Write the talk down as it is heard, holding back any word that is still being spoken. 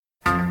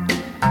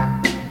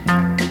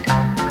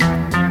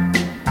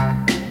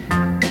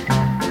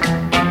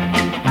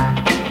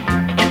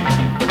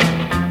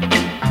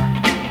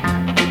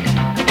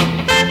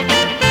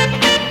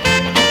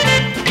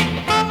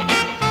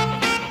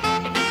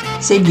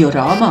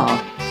Seniorama.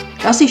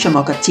 Das ist eine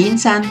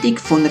Magazinsendung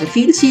von einer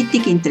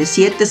vielseitig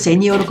interessierten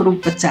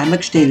Seniorgruppe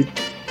zusammengestellt.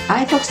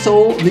 Einfach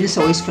so, weil es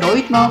uns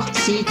Freude macht,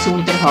 sie zu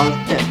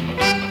unterhalten.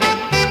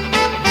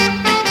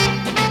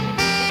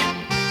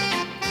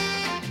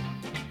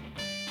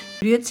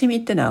 Grüezi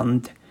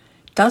miteinander.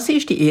 Das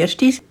ist die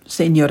erste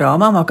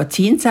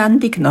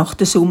Seniorama-Magazinsendung nach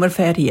der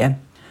Sommerferien.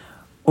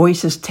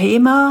 Unser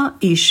Thema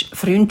ist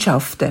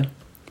Freundschaften.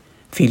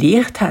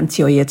 Vielleicht haben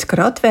Sie ja jetzt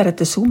gerade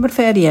während der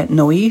Sommerferien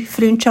neue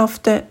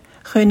Freundschaften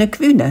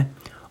gewinnen.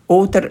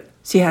 Oder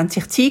Sie haben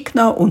sich Zeit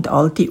genommen und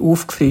alte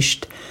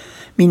aufgefrischt.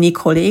 Meine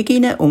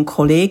Kolleginnen und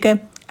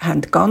Kollegen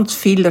haben ganz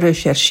viel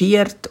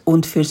recherchiert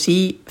und für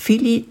Sie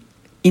viele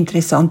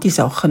interessante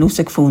Sachen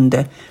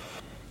herausgefunden.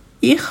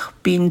 Ich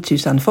bin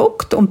Susanne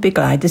Vogt und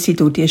begleite Sie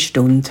durch diese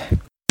Stunde.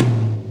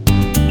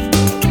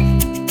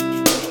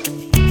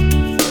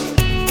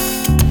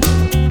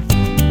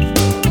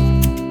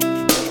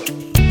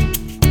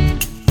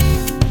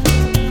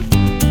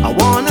 I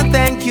wanna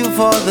thank you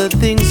for the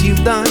things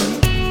you've done.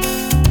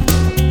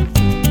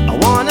 I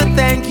wanna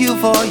thank you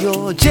for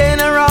your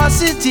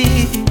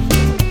generosity.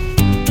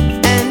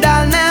 And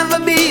I'll never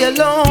be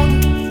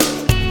alone.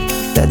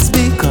 That's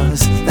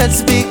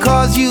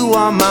because you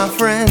are my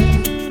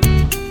friend.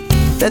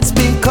 That's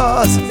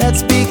because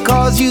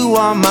you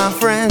are my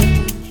friend.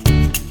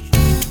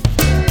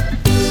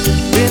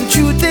 Been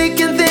through thick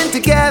and thin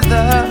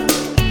together,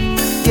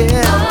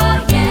 yeah. Oh,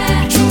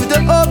 yeah. Through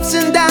the ups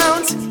and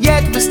downs,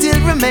 yet we still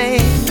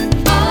remain.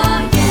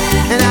 Oh,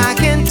 yeah. And I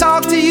can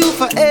talk to you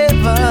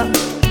forever.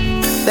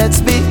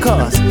 That's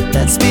because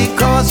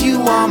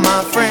you are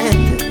my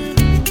friend.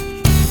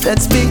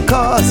 That's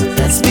because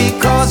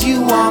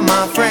you are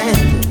my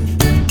friend.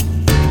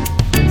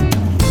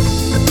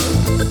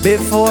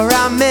 Before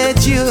I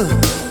met you,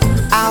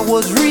 I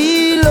was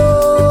real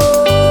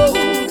low.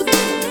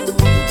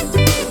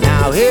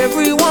 Now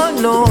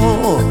everyone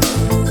knows.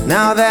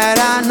 Now that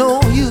I know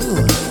you,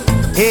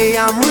 hey,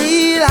 I'm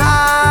real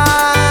high.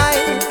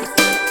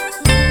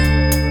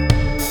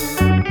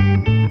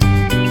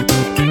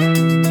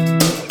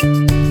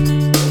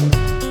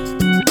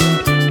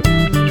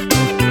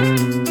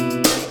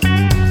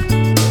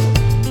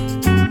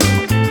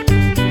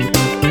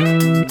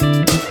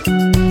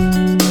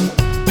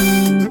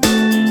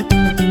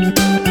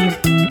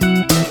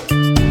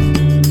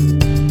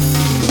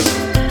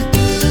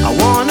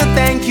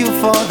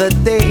 For the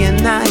day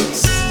and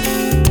nights,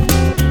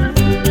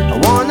 I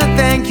wanna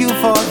thank you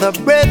for the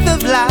breath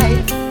of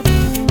life.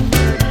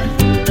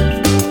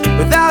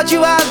 Without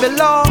you I'd be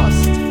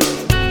lost.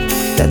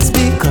 That's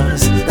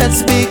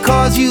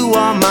because you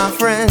are my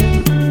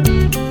friend.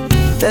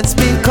 That's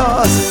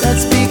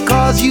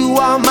because you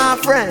are my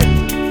friend.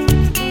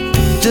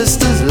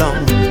 Just as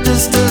long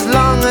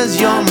as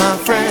you're my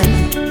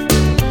friend.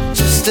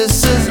 Just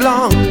as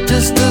long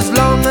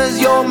as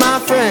you're my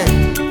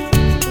friend.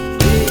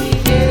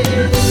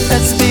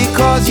 That's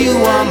because you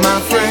are my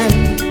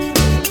friend.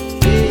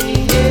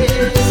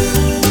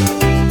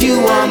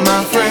 You are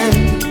my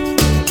friend.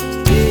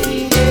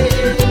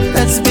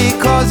 That's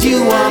because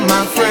you are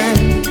my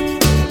friend.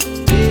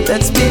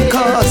 That's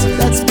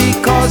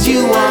because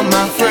you are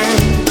my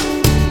friend.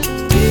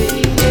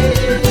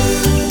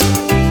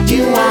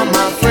 You are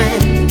my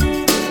friend.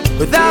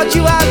 Without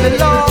you I'd be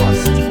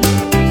lost.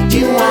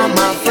 You are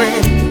my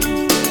friend.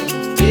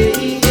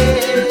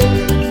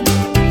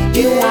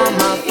 You are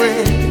my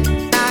friend.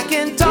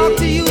 Talk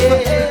to you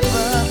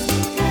forever.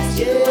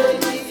 You're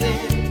my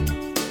friend.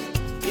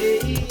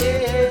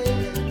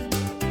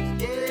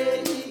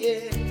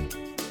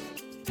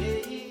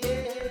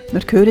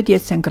 Wir hören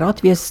jetzt dann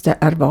gerade, wie es den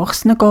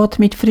Erwachsenen geht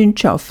mit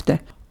Freundschaften.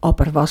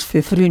 Aber was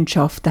für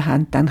Freundschaften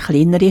haben dann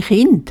kleinere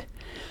Kinder?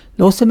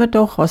 Hören wir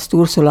doch, was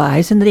Ursula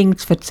Eisenring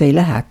zu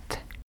erzählen hat.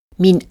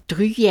 Mein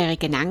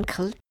 3-jähriger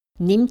Enkel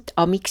nimmt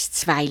amix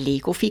 2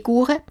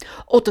 Lego-Figuren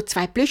oder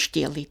 2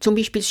 Plüschtierli, zum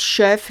Beispiel das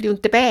Schäfli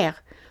und den Bär,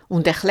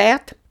 und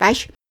erklärt,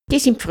 weisst, die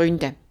sind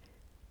Freunde.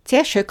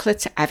 Zuerst schöckeln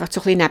sie einfach so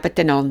ein bisschen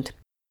nebeneinander.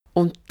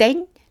 Und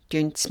dann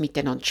spielen sie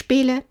miteinander,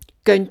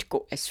 gehen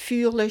ein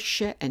Feuer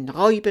löschen, einen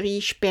Räuber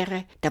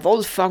einsperren, den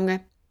Wolf fangen.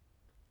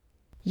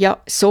 Ja,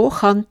 so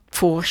kann die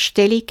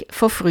Vorstellung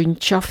von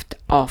Freundschaft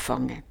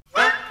anfangen.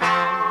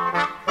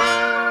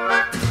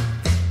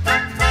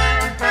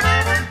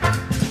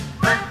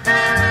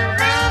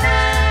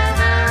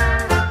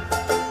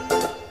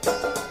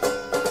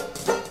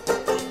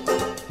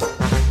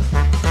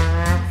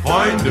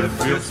 Freunde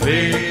fürs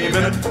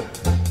Leben,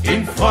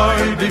 in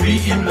Freude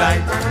wie in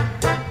Leid,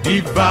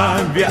 die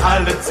waren wir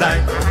alle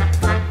Zeit,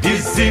 die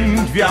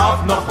sind wir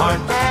auch noch heut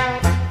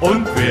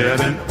und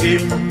werden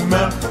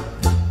immer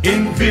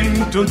in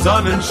Wind und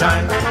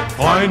Sonnenschein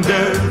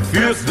Freunde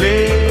fürs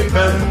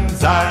Leben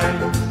sein.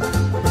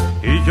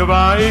 Ich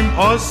war im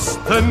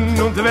Osten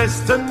und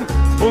Westen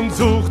und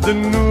suchte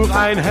nur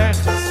ein Herz,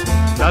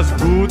 das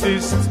gut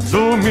ist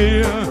zu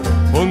mir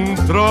und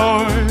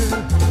treu.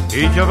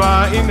 Ich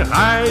war in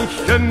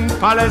reichen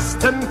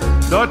Palästen,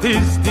 dort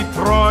ist die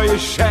Treue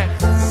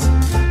Scherz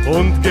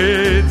und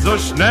geht so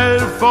schnell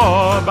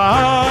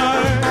vorbei.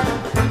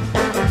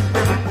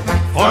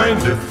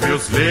 Freunde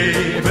fürs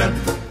Leben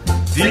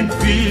sind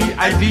wie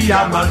ein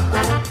Diamant,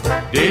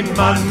 den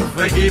man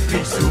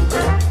vergeblich sucht.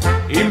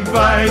 Im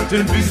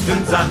weiten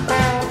Wüstensand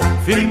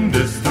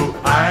findest du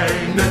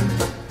einen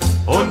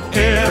und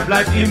er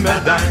bleibt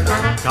immer dein,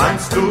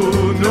 kannst du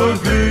nur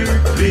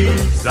glücklich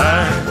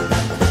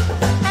sein.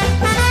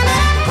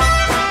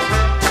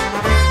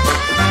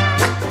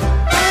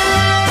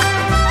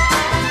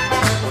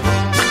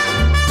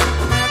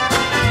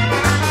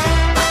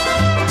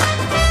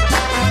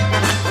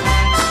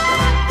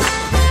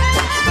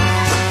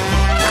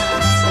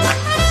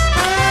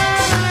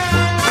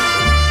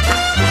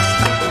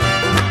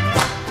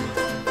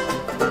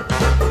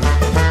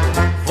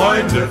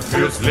 Freunde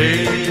fürs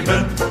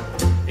Leben,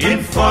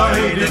 in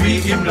Freude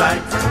wie im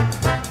Leid,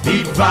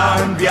 die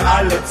waren wir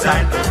alle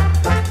Zeit,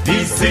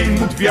 die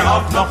sind wir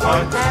auch noch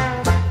heute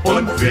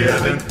und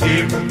werden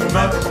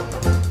immer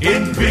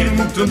in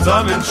Wind und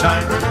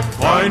Sonnenschein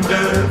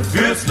Freunde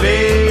fürs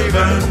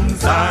Leben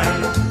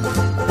sein.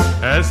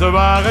 Es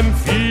waren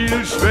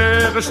viel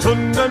schwere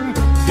Stunden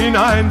in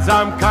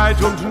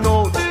Einsamkeit und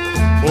Not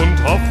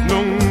und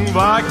Hoffnung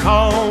war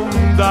kaum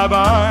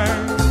dabei.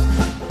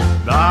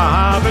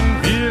 Da haben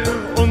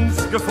wir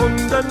uns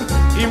gefunden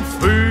im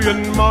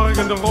frühen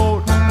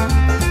Morgenrot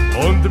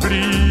und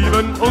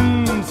blieben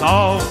uns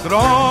auch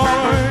treu.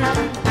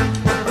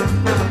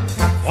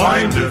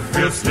 Freunde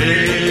fürs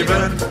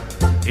Leben,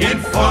 in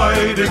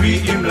Freude wie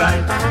im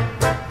Leid,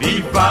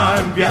 die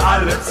waren wir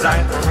alle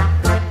Zeit,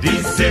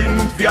 die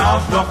sind wir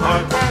auch noch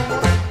heute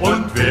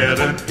und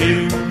werden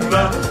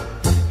immer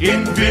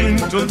in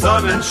Wind und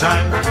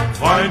Sonnenschein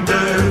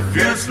Freunde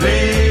fürs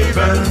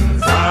Leben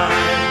sein.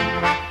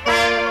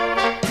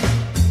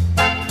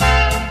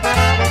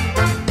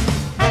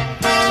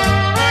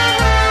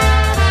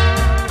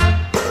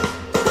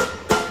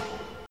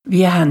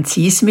 Wie haben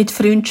Sie es mit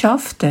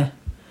Freundschaften?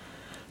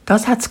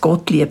 Das hat das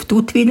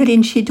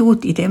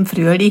Gottlieb-Duttwiller-Institut in dem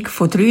Frühling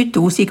von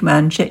 3000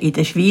 Menschen in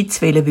der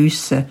Schweiz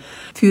wissen.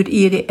 Für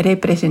ihre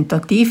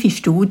repräsentative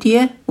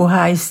Studie, die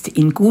heisst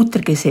 «In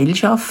guter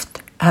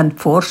Gesellschaft», haben die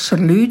Forscher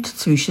Leute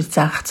zwischen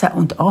 16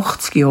 und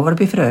 80 Jahren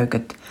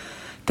befragt.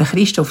 Der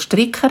Christoph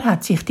Stricker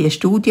hat sich die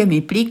Studie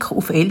mit Blick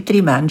auf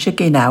ältere Menschen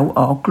genau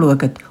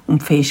angeschaut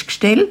und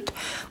festgestellt,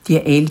 die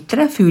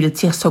Älteren fühlen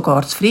sich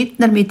sogar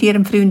zufriedener mit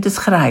ihrem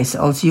Freundeskreis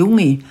als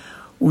Junge.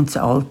 Und das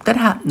Alter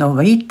hat noch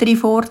weitere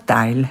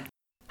Vorteile.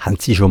 Haben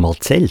Sie schon mal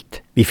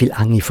gezählt, wie viele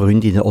enge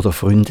Freundinnen oder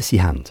Freunde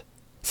Sie haben?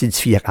 Sind es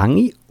 4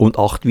 enge und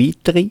 8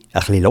 weitere, ein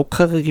bisschen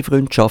lockerere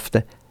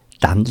Freundschaften,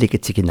 dann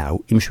liegen Sie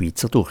genau im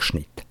Schweizer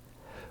Durchschnitt.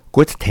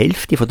 Gut die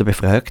Hälfte der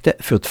Befragten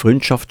für die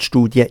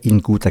Freundschaftsstudie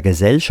 «In guter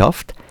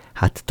Gesellschaft»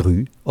 hat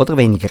 3 oder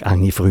weniger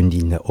enge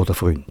Freundinnen oder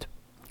Freunde.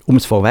 Um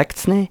es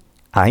vorwegzunehmen,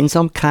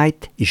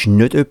 Einsamkeit ist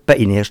nicht etwa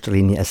in erster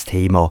Linie ein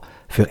Thema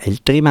für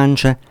ältere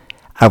Menschen,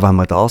 auch wenn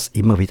man das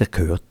immer wieder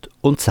hört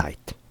und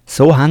sagt.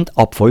 So haben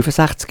ab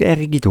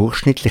 65-Jährige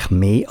durchschnittlich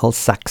mehr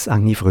als 6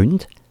 enge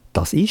Freunde.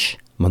 Das ist,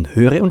 man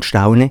höre und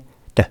staune,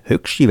 der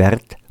höchste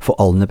Wert von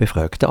allen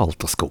befragten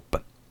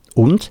Altersgruppen.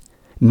 Und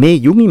mehr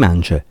junge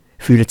Menschen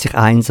fühlen sich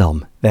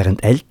einsam,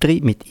 während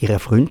Ältere mit ihren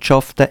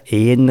Freundschaften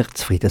eher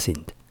zufrieden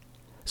sind.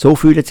 So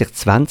fühlen sich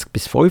 20-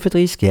 bis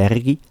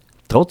 35-Jährige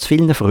trotz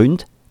vielen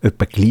Freunden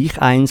etwa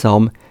gleich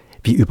einsam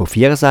wie über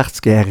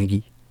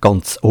 64-Jährige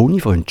ganz ohne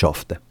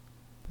Freundschaften.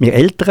 Wir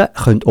Älteren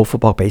können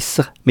offenbar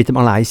besser mit dem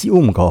Alleinsein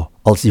umgehen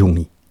als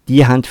Junge.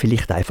 Die haben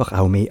vielleicht einfach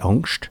auch mehr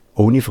Angst,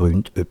 ohne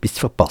Freund etwas zu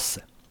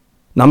verpassen.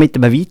 Noch mit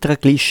einem weiteren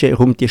Klischee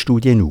räumt die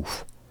Studie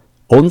auf.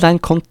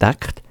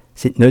 Online-Kontakte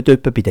sind nicht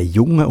etwa bei den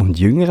Jungen und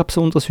Jüngeren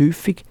besonders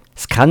häufig.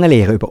 Das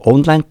Kennenlernen über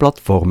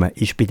Online-Plattformen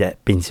ist bei den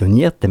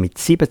Pensionierten mit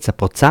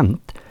 17%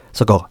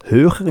 sogar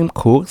höher im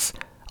Kurs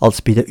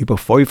als bei den über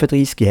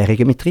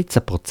 35-Jährigen mit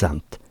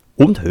 13%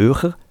 und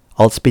höher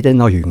als bei den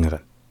noch Jüngeren.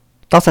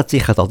 Das hat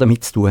sicher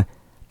damit zu tun,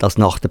 dass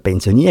nach der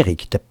Pensionierung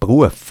der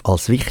Beruf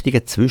als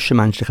wichtiger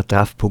zwischenmenschlicher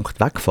Treffpunkt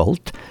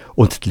wegfällt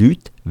und die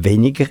Leute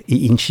weniger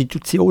in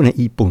Institutionen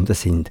eingebunden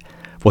sind,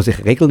 wo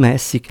sich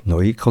regelmäßig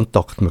neue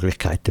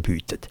Kontaktmöglichkeiten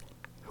bieten.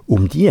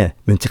 Um die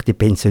müssen sich die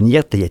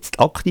Pensionierten jetzt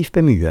aktiv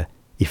bemühen,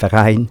 in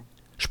Vereinen,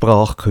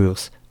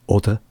 Sprachkurs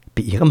oder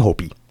bei ihrem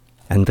Hobby.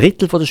 Ein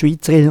Drittel der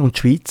Schweizerinnen und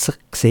Schweizer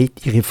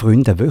sieht ihre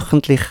Freunde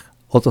wöchentlich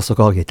oder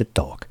sogar jeden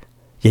Tag.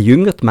 Je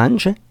jünger die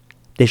Menschen,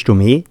 desto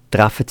mehr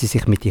treffen sie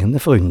sich mit ihren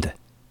Freunden.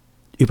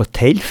 Über die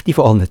Hälfte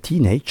von allen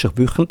Teenager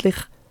wöchentlich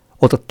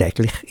oder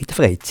täglich in der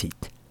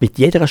Freizeit. Mit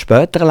jeder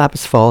späteren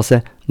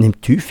Lebensphase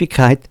nimmt die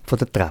Häufigkeit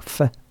der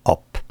Treffen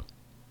ab.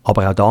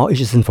 Aber auch da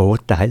ist es ein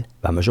Vorteil,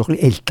 wenn man schon ein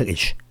bisschen älter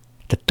ist.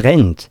 Der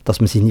Trend, dass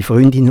man seine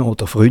Freundinnen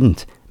oder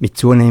Freunde mit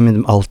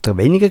zunehmendem Alter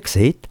weniger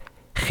sieht,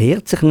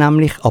 kehrt sich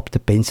nämlich ab der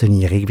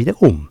Pensionierung wieder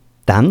um.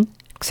 Dann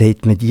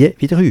sieht man die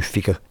wieder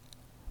häufiger.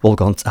 Wohl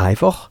ganz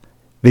einfach,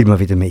 weil man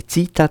wieder mehr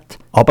Zeit hat,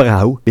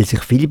 aber auch, weil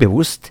sich viele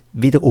bewusst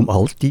wieder um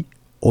alte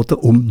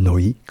oder um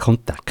neue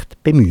Kontakte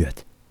bemühen.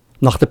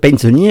 Nach der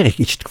Pensionierung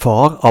ist die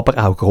Gefahr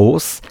aber auch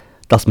gross,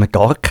 dass man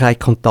gar keinen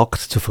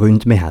Kontakt zu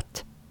Freunden mehr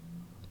hat.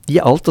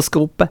 Die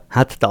Altersgruppe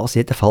hat das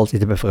jedenfalls in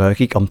der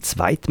Befragung am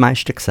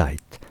zweitmeisten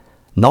gesagt.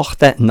 nach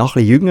den noch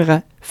etwas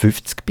jüngeren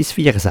 50- bis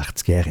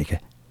 64-Jährigen.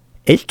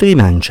 Ältere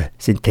Menschen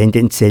sind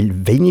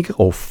tendenziell weniger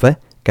offen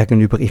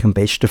gegenüber ihrem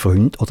besten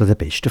Freund oder der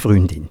besten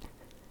Freundin.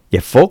 Je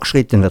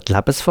fortgeschrittener die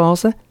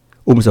Lebensphase,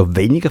 umso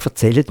weniger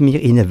erzählen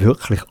wir ihnen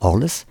wirklich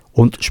alles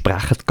und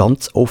sprechen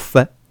ganz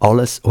offen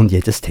alles und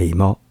jedes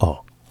Thema an.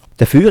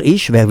 Dafür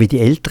ist, wer wie die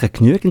Älteren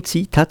genügend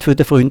Zeit hat für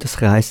den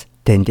Freundeskreis,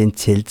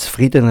 tendenziell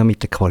zufriedener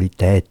mit der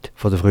Qualität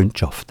der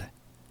Freundschaften.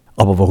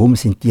 Aber warum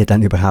sind die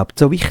dann überhaupt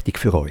so wichtig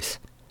für uns?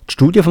 Die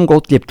Studie vom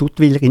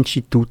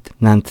Gottlieb-Duttwiller-Institut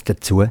nennt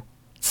dazu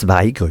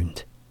 2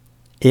 Gründe.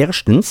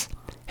 Erstens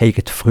haben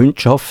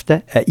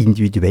Freundschaften eine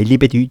individuelle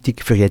Bedeutung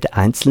für jeden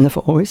Einzelnen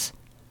von uns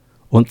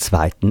und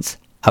zweitens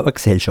auch eine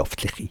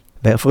gesellschaftliche.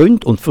 Wer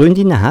Freunde und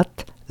Freundinnen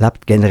hat,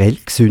 lebt generell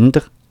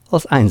gesünder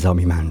als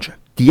einsame Menschen.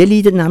 Die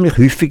leiden nämlich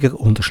häufiger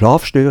unter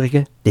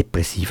Schlafstörungen,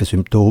 depressiven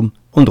Symptomen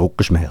und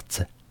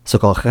Rückenschmerzen.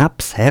 Sogar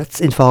Krebs,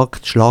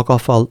 Herzinfarkt,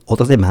 Schlaganfall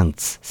oder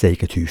Demenz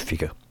sind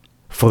häufiger.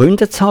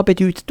 Freunde zu haben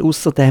bedeutet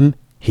außerdem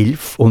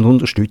Hilfe und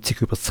Unterstützung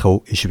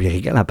überzukommen in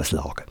schwierigen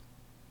Lebenslagen.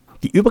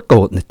 Die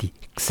übergeordnete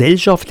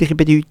gesellschaftliche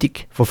Bedeutung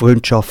von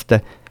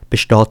Freundschaften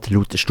besteht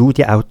laut den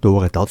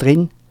Studienautoren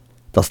darin,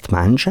 dass die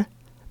Menschen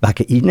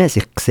wegen ihnen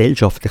sich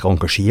gesellschaftlich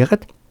engagieren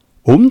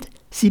und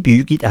sie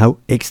beugen auch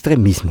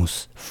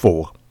Extremismus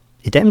vor.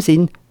 In diesem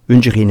Sinn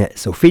wünsche ich Ihnen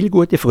so viele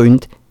gute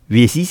Freunde,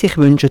 wie Sie sich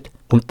wünschen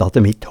und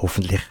damit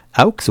hoffentlich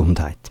auch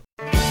Gesundheit.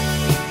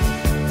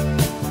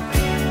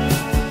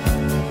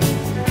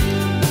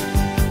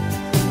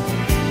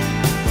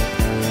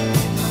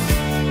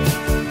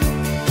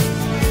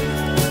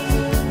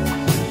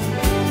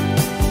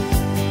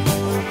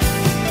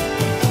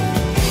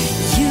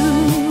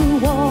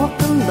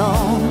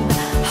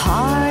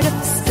 Heart of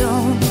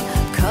stone,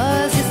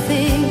 'cause you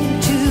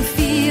think to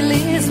feel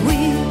is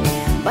weak,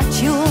 but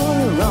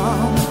you're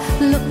wrong.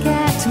 Look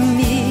at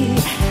me,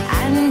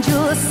 and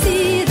you'll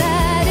see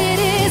that it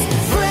is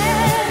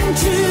friend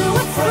to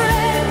a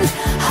friend,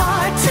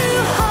 heart to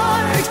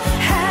heart,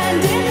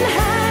 hand in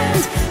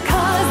hand,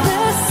 'cause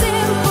the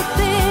simple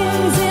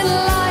things in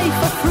life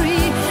are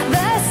free.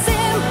 The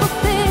simple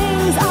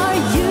things are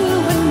you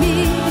and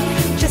me.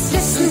 Just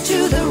listen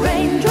to the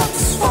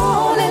raindrops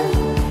falling,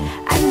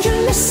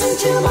 listen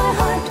to my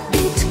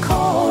heartbeat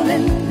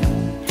calling,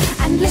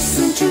 and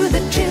listen to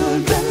the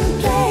children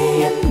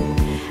playing,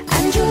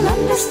 and you'll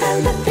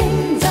understand the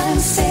things I'm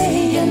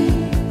saying.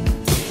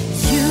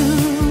 You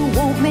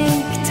won't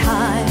make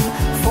time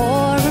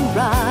for a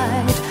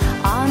ride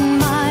on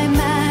my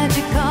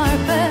magic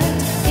carpet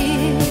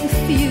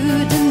if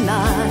you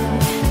deny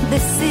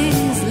this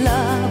is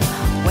love.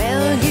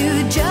 Well,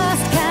 you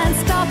just can't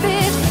stop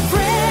it.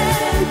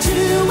 Friend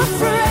to a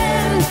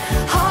friend,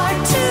 heart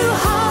to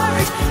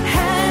heart,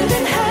 hand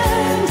in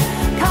hand,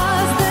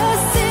 'cause the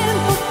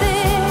simple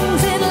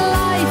things in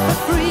life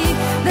are free.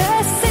 The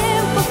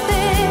simple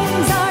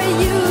things are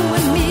you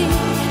and me.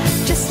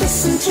 Just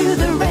listen to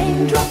the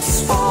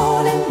raindrops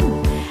falling,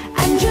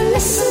 and you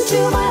listen to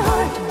my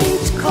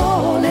heartbeat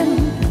calling,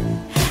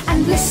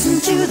 and listen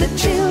to the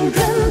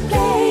children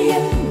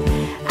playing,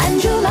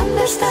 and you'll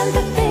understand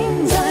the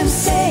things I'm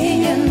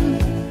saying.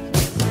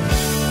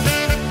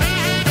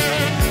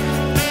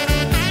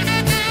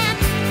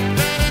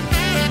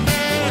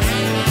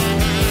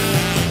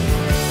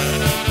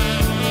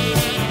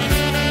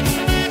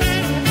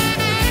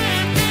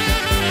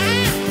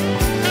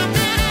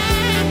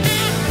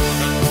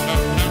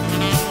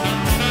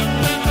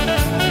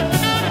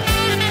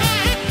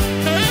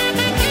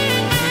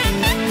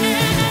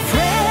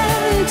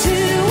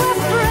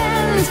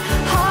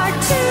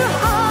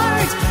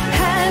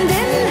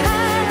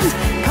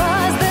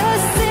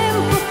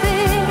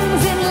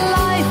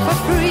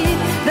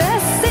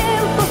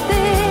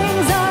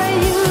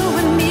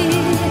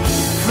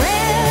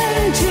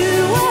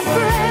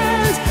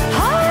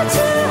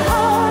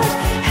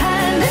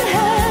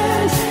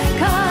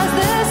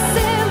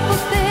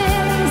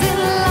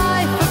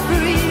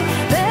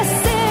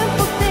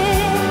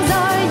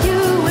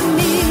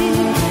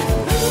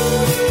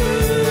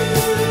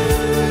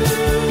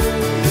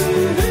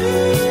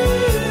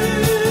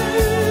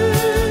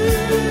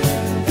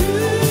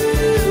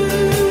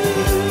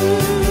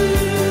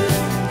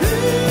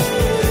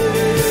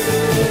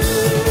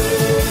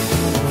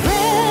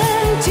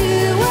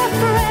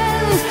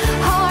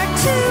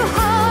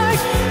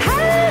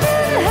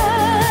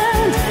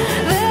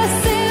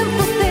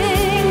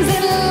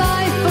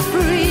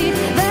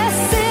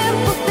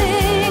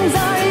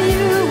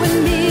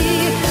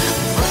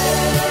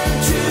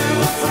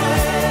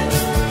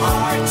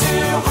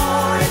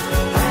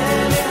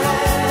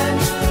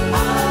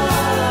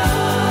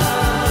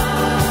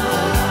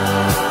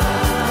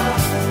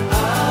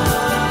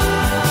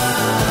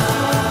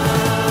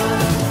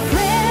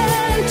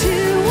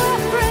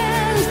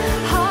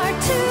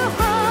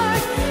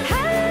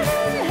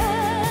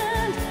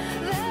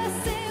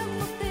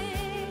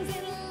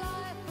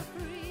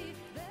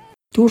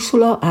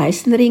 Ursula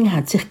Eisenring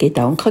hat sich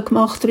Gedanken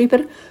gemacht darüber,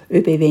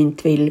 ob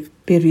eventuell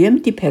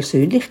berühmte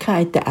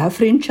Persönlichkeiten auch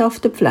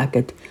Freundschaften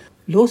pflegen.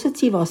 Hören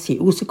Sie, was sie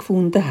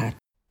herausgefunden hat.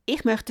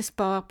 Ich möchte ein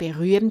paar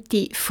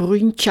berühmte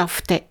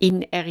Freundschaften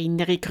in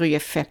Erinnerung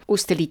rufen.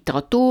 Aus der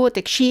Literatur,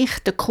 der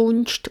Geschichte, der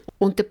Kunst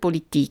und der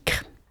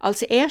Politik.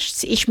 Als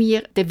erstes ist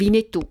mir der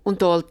Winnetou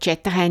und der Old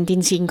Shatterhand in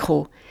den Sinn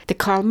gekommen. Der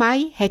Karl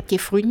May hat die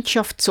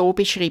Freundschaft so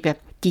beschrieben: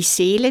 Die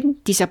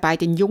Seelen dieser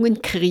beiden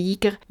jungen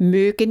Krieger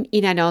mögen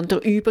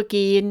ineinander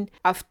übergehen,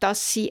 auf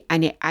dass sie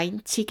eine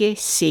einzige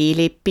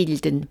Seele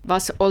bilden.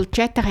 Was Old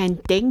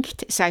Shatterhand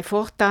denkt, sei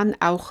fortan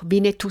auch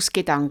Winnetous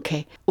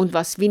Gedanke. Und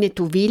was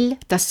Winnetou will,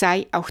 das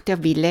sei auch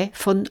der Wille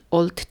von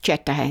Old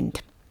Shatterhand.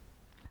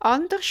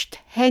 Anders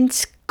haben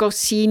es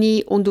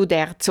Goscinny und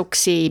Uderzo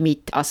gesehen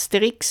mit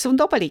Asterix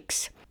und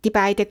Obelix. Die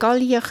beiden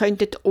Gallier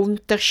könnten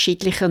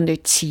unterschiedlicher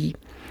nicht sein.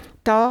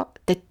 Da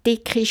der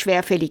dicke,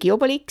 schwerfällige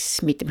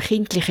Obelix mit dem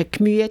kindlichen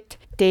Gemüt,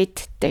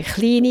 dort der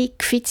kleine,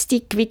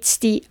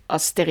 gewitzte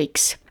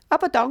Asterix.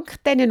 Aber dank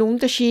diesen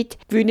Unterschied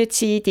gewinnen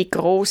sie die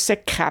grossen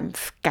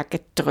Kämpfe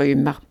gegen die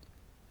Römer.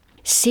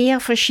 Sehr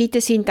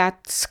verschieden sind auch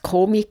das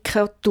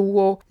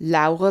Komiker-Duo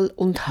Laurel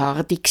und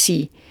Hardy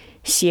gewesen.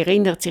 Sie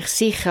erinnert sich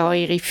sicher an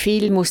ihre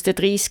Filme aus den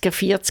 30er,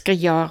 40er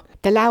Jahren.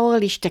 Der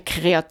Laurel war der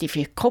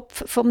kreative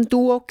Kopf vom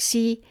Duo.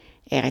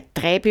 Er hat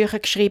Drehbücher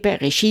geschrieben,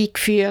 Regie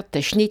geführt,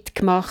 den Schnitt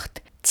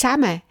gemacht.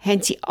 Zusammen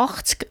haben sie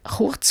 80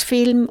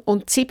 Kurzfilme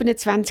und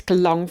 27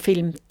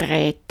 Langfilme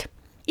gedreht.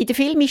 In dem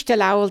Film war der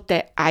Laurel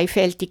der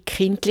einfältig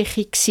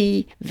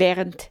Kindliche,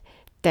 während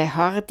der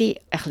Hardy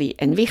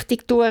ein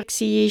Wichtigtuer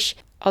war,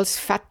 als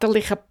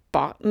väterlicher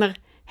Partner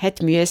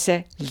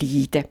musste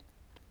leiden.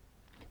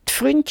 Die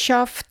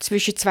Freundschaft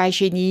zwischen zwei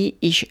Genie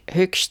ist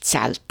höchst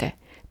selten.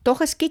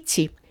 Doch es gibt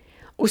sie.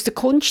 Aus der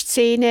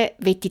Kunstszene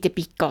möchte ich den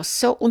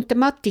Picasso und den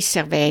Matisse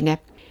erwähnen.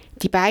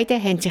 Die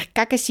beiden haben sich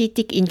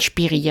gegenseitig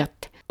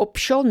inspiriert. Ob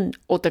schon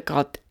oder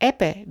gerade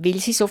eben, weil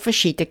sie so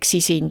verschieden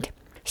sind.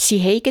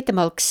 Sie haben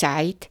einmal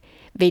gesagt,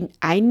 wenn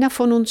einer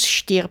von uns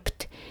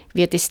stirbt,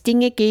 wird es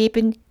Dinge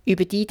geben,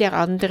 über die der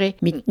andere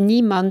mit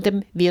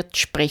niemandem wird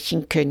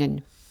sprechen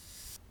können.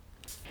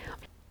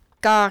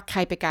 Gar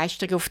keine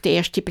Begeisterung auf den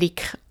ersten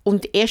Blick.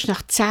 Und erst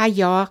nach 10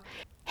 Jahren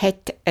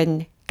hat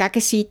ein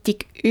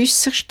gegenseitig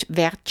äußerst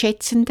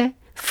wertschätzender,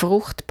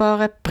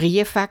 fruchtbarer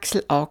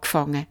Briefwechsel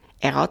angefangen.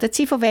 Erraten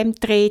Sie, von wem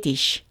die Rede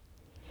ist?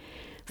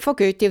 Von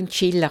Goethe und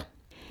Schiller.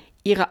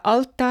 Ihr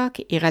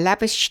Alltag, ihr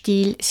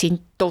Lebensstil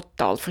sind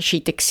total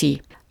verschieden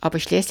gewesen. Aber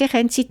schließlich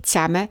haben sie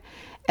zusammen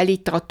eine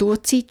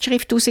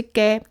Literaturzeitschrift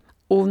herausgegeben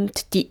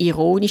und die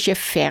ironische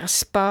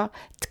Versbar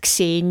 «Die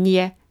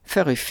Xenie»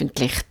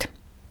 veröffentlicht.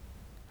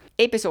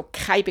 Ebenso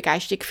keine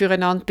Begeisterung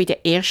füreinander bei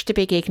der ersten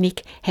Begegnung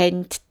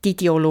haben die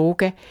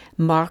Ideologen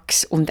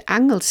Marx und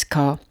Engels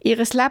gehabt. Ihr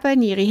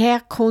Leben, ihre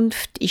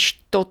Herkunft war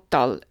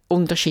total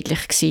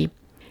unterschiedlich gewesen.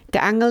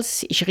 Der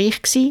Engels war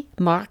reich,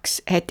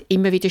 Marx hat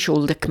immer wieder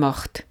Schulden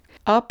gemacht.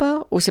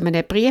 Aber aus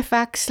einem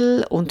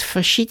Briefwechsel und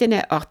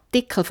verschiedenen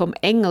Artikeln vom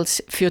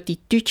Engels für die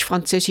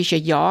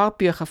deutsch-französischen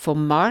Jahrbücher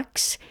von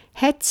Marx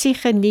hat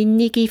sich eine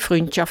innige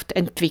Freundschaft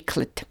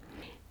entwickelt.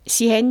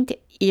 Sie haben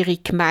ihre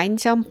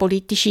gemeinsame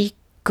politische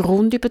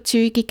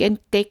Grundüberzeugung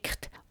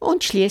entdeckt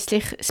und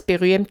schließlich das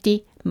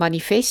berühmte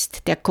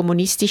Manifest der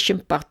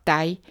Kommunistischen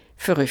Partei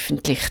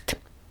veröffentlicht.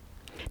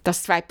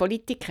 Dass zwei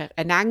Politiker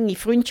eine enge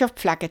Freundschaft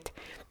pflegen,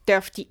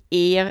 dürfte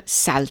eher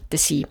selten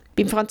sein.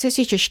 Beim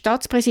französischen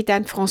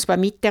Staatspräsident François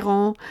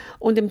Mitterrand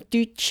und dem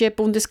deutschen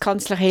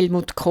Bundeskanzler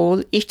Helmut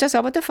Kohl ist das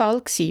aber der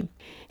Fall gewesen.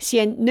 Sie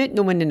haben nicht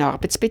nur eine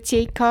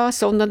Arbeitsbeziehung gehabt,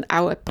 sondern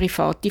auch eine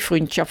private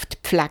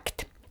Freundschaft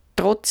gepflegt.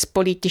 Trotz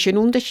politischen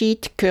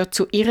Unterschied gehört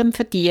zu ihrem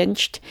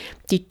Verdienst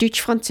die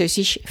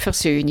deutsch-französische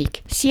Versöhnung.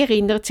 Sie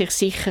erinnert sich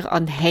sicher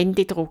an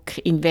Händedruck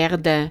in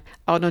Verdun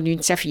anno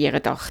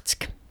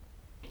 1984.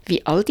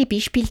 Wie all die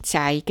Beispiele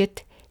zeigen,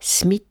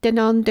 das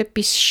Miteinander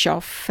etwas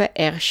schaffen,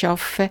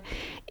 erschaffen,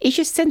 ist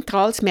ein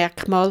zentrales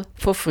Merkmal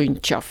von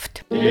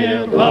Freundschaft.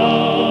 Der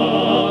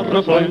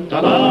wahre Freund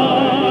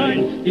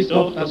allein ist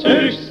doch das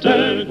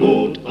höchste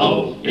Gut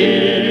auf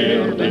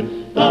Erden.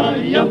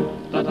 Da-jam,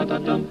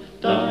 da-da-da-dam,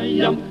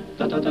 da-jam,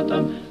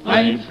 da-da-da-dam.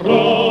 Ein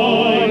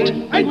Freund,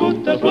 ein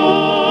guter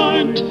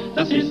Freund,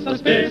 das ist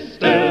das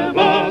Beste,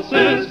 was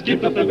es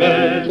gibt auf der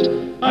Welt.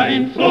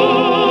 Ein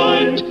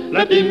Freund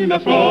bleibt immer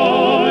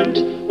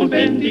Freund, und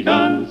wenn die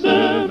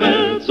ganze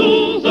Welt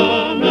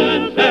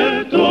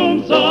zusammenfällt,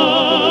 drum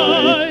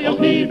sei auch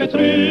nie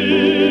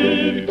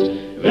betrübt,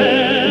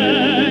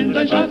 wenn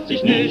dein Schatz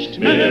dich nicht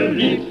mehr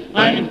liebt.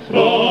 Ein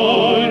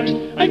Freund,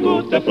 ein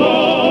guter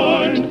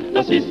Freund,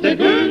 das ist der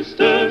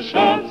größte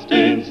Schatz,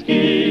 den's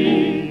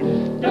gibt.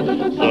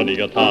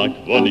 Sonniger Tag,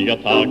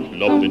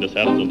 lockt in das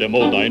Herz und der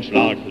Mond ein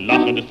Schlag.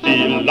 Lachendes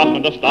Ziel,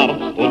 lachender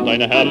Start und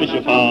eine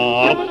herrliche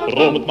Fahrt.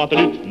 Rom und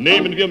Madrid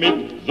nehmen wir mit,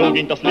 so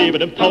ging das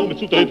Leben im Taume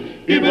zu dritt.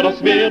 Über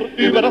das Meer,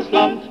 über das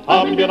Land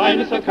haben wir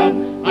eines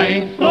erkannt.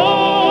 Ein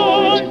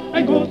Freund,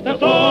 ein guter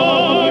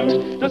Freund,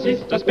 das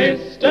ist das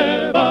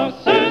Beste, was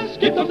es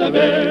gibt auf der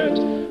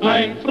Welt.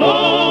 Ein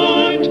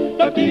Freund,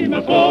 bleibt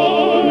immer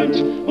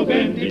Freund, und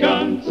wenn die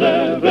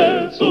ganze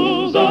Welt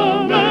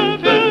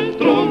zusammenfällt,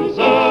 drum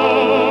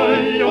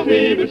sei auch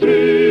nie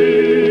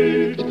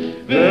betrübt,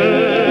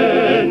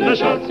 wenn der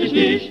Schatz dich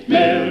nicht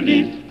mehr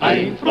liebt.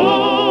 Ein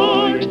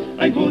Freund,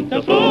 ein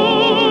guter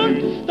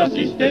Freund, das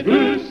ist der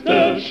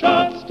größte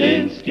Schatz,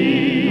 den's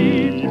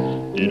gibt.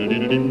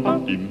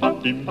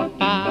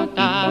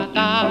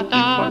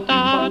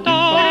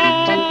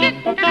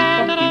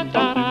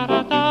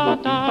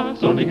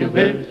 Sonnige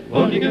Welt,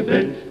 wollige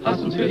Welt,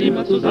 hast uns für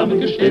immer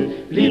zusammengestellt.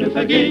 Liebe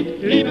vergeht,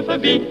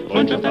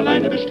 Freundschaft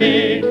alleine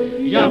besteht.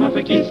 Ja, man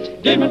vergisst,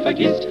 den man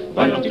vergisst,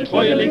 weil auch die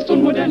Treue längst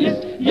unmodern ist.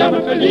 Ja,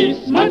 man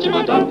verliest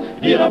manchmal dann,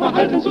 wir aber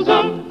halten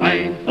zusammen.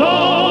 Ein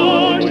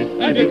Freund,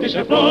 ein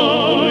wirklicher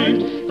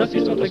Freund, das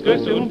ist doch das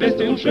Größte und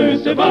Beste und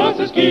Schönste, was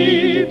es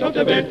gibt auf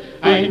der Welt.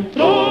 Ein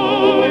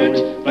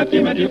Freund, bleibt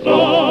immer dir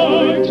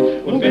Freund.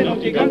 Und wenn auch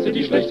die ganze,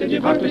 die schlechte,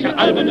 die wackliche,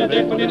 alberne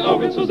Welt von den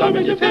Augen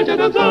zusammen dir fällt, ja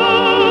dann sei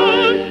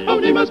auch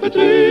niemals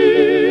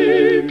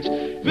betrübt,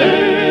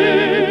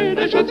 wenn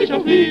ein Schatz sich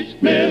auch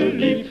nicht mehr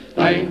liebt.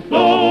 Ein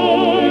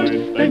Freund,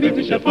 ein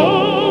wirklicher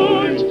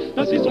Freund,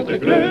 das ist doch der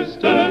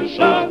größte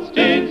Schatz,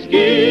 den's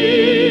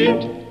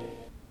gibt.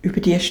 Über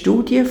die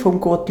Studie von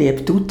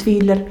Gottlieb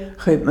Duttwiller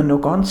könnte man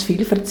noch ganz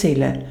viel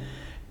erzählen.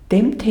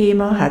 Dem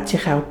Thema hat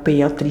sich auch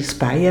Beatrice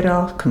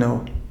Beyer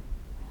angenommen.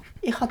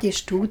 Ich habe die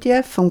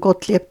Studie vom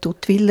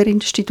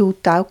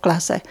Gottlieb-Duttwiller-Institut auch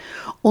gelesen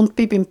und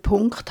bin beim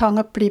Punkt hängen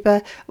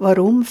geblieben,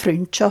 warum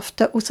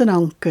Freundschaften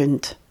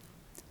auseinandergehen.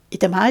 In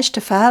den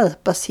meisten Fällen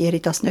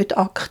passiert das nicht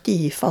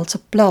aktiv, also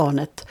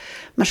geplant.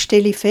 Man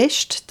stelle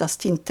fest, dass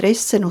die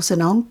Interessen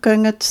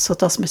auseinandergehen,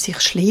 sodass man sich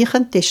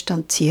schleichend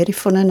distanziert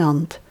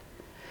voneinander.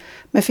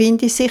 Man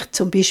finde sich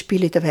zum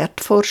Beispiel in den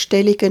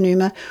Wertvorstellungen nicht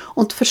mehr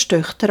und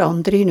versteht der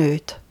andere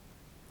nicht.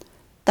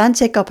 Dann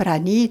sei aber auch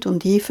Neid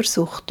und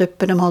Eifersucht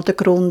etwa einmal der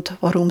Grund,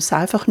 warum es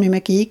einfach nicht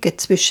mehr gibt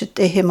zwischen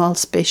den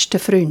ehemals besten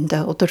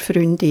Freunden oder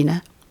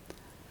Freundinnen.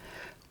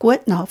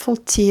 Gut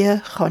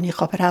nachvollziehen kann ich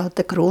aber auch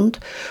den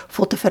Grund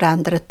der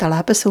veränderten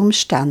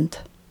Lebensumstände.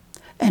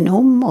 Ein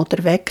Um-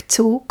 oder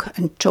Wegzug,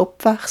 ein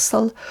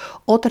Jobwechsel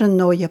oder ein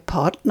neuer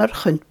Partner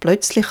können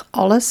plötzlich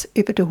alles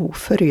über den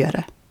Haufen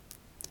rühren.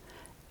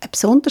 Eine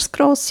besonders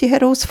grosse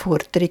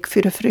Herausforderung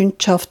für eine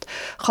Freundschaft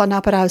kann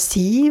aber auch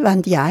sein,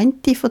 wenn die eine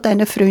von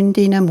diesen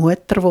Freundinnen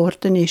Mutter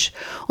geworden ist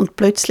und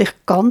plötzlich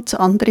ganz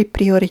andere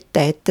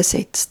Prioritäten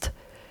setzt.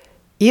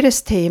 Ihr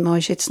Thema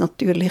ist jetzt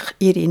natürlich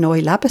ihre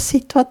neue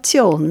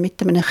Lebenssituation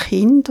mit einem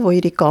Kind, das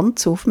ihre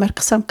ganze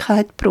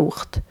Aufmerksamkeit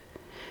braucht.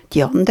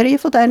 Die andere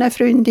von diesen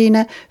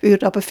Freundinnen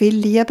würde aber viel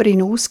lieber in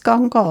den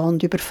Ausgang gehen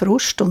und über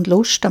Frust und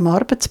Lust am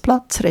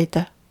Arbeitsplatz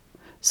reden.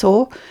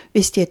 So, wie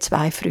es die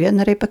zwei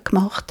früher eben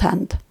gemacht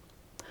haben.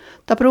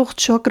 Da braucht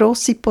es schon eine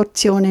grosse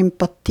Portion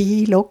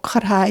Empathie,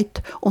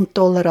 Lockerheit und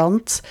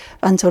Toleranz,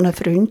 wenn so eine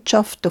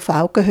Freundschaft auf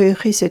Augenhöhe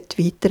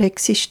weiter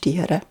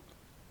existieren sollte.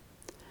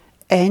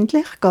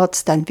 Ähnlich geht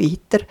es dann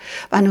weiter,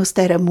 wenn aus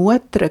dieser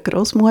Mutter eine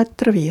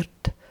Grossmutter wird.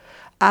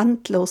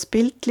 Endlos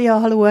Bildchen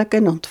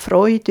anschauen und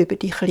Freude über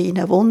die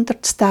kleinen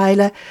Wunder zu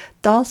teilen,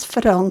 das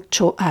verlangt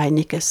schon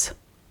einiges.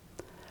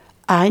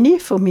 Eine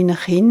von meinen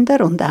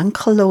Kinder- und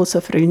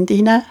enkellosen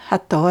Freundinnen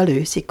hat hier eine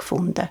Lösung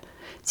gefunden.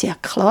 Sie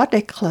hat klar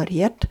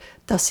deklariert,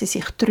 dass sie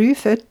sich 3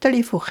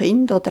 Fotos von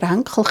Kind oder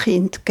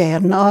Enkelkind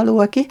gerne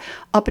anschaue,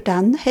 aber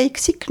dann habe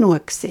sie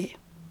genug gesehen.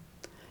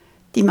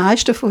 Die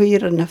meisten von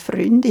ihren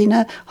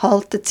Freundinnen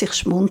halten sich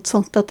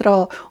schmunzelnd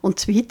daran und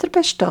das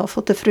Weiterbestehen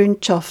der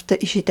Freundschaften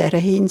ist in dieser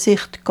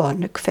Hinsicht gar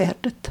nicht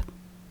gefährdet.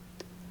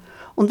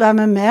 Und wenn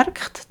man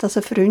merkt, dass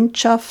eine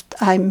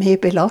Freundschaft einem mehr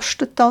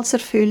belastet als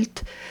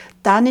erfüllt,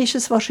 dann ist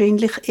es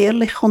wahrscheinlich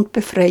ehrlich und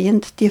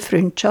befreiend, die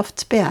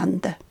Freundschaft zu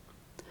beenden.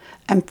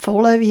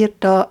 Empfohlen wird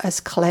da ein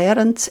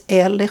klärendes,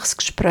 ehrliches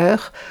Gespräch,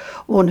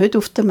 das nicht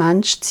auf den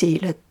Menschen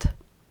zielt.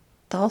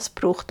 Das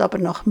braucht aber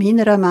nach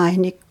meiner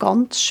Meinung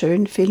ganz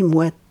schön viel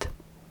Mut.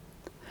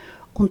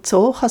 Und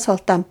so kann es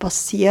halt dann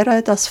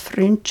passieren, dass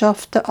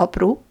Freundschaften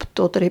abrupt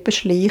oder eben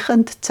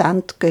schleichend zu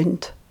Ende gehen.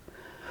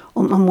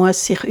 Und man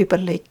muss sich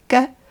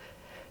überlegen,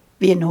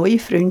 wie neue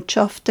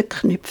Freundschaften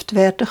geknüpft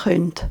werden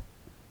können.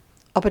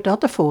 Aber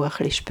davon ein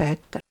bisschen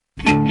später.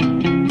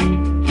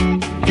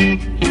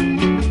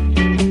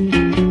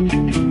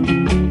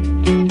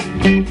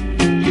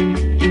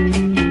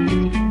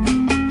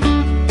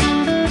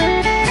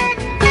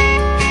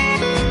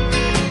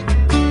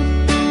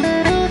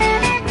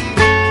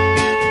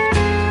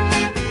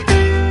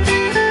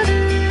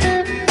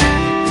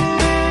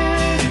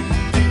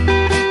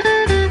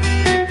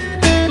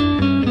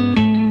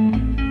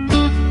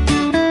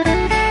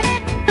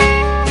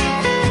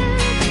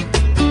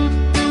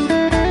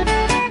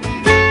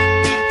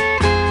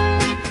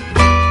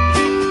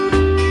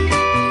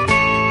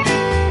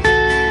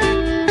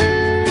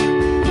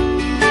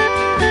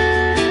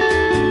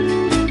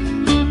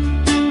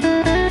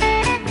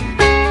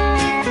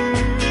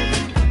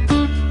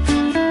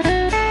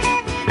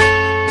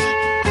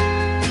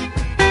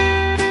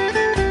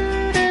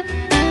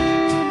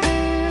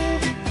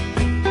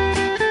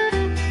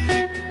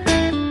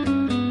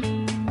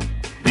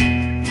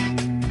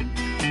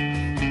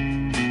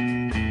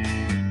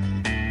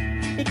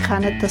 Ihr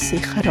kennt das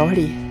sicher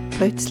alle.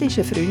 Plötzlich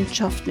ist eine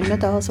Freundschaft nicht mehr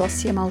das,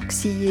 was sie einmal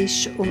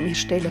war, und wir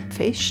stellen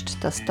fest,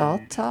 dass die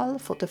Anzahl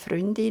der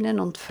Freundinnen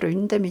und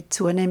Freunde mit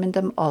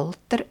zunehmendem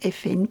Alter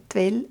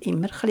eventuell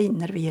immer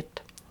kleiner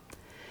wird.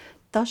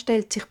 Da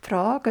stellt sich die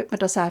Frage, ob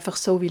man das einfach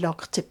so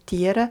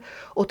akzeptieren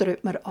will oder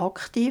ob man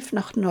aktiv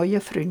nach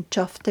neuen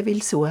Freundschaften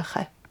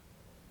suchen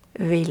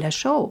will. Wollen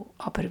schon,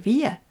 aber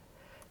wie?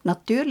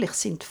 Natürlich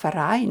sind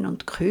Vereine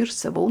und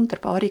Kurse eine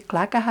wunderbare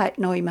Gelegenheit,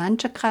 neue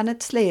Menschen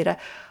kennenzulernen.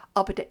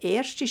 Aber der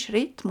erste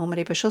Schritt muss man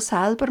eben schon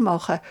selber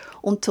machen.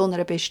 Und zu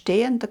einer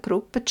bestehenden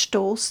Gruppe zu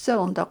stossen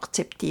und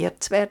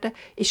akzeptiert zu werden,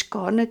 ist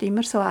gar nicht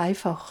immer so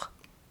einfach.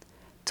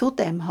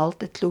 Zudem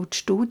halten laut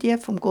Studie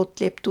vom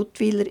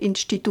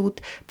Gottlieb-Duttwiller-Institut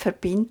die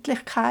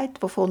Verbindlichkeit,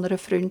 die von einer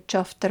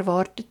Freundschaft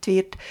erwartet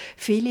wird,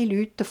 viele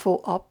Leute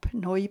davon ab,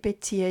 neue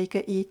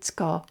Beziehungen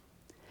einzugehen.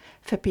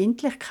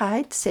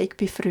 Verbindlichkeit sei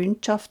bei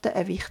Freundschaften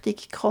eine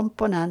wichtige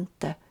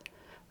Komponente.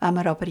 Wenn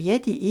man aber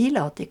jede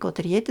Einladung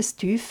oder jedes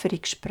tiefere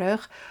Gespräch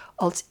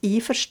als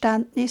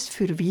Einverständnis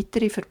für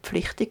weitere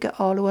Verpflichtungen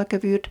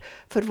anschauen würde,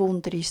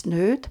 verwundere es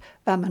nicht,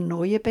 wenn man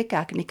neue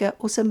Begegnungen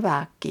aus dem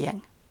Weg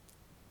ging.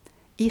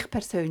 Ich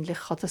persönlich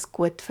kann das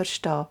gut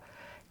verstehen.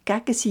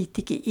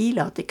 Gegenseitige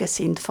Einladungen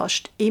sind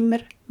fast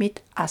immer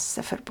mit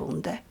Essen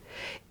verbunden.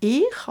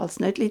 Ich, als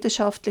nicht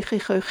leidenschaftliche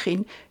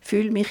Köchin,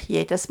 fühle mich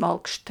jedes Mal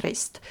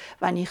gestresst,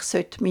 wenn ich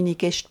meine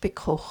Gäste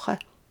bekochen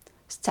sollte.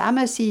 Das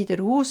Zusammensein,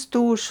 der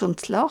Austausch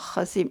und das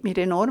Lachen sind mir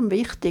enorm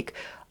wichtig,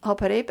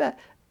 aber eben,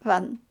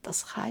 wenn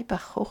das kein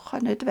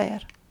Kochen nicht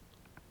wäre.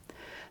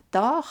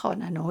 Da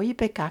kann eine neue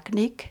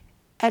Begegnung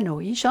eine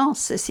neue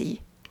Chance sein.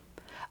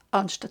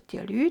 Anstatt die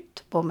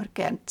Leute, die man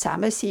gerne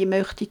zusammen sein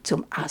möchte,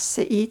 zum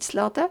Essen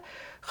einzuladen,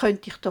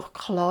 könnte ich doch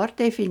klar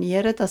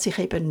definieren, dass ich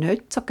eben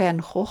nicht so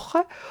gerne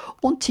koche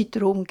und sie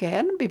darum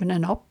gerne bei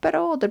einem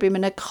Apéro oder bei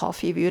einem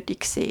Kaffee würde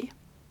sehen.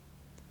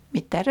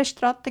 Mit dieser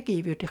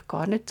Strategie würde ich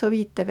gar nicht so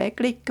weit weg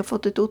liegen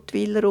von der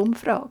Duttwiller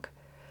Umfrage.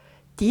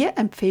 Die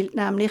empfiehlt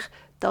nämlich,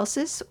 dass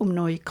es, um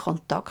neue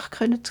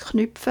Kontakte zu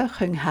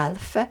knüpfen, helfen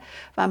kann,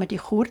 wenn man die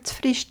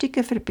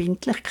kurzfristigen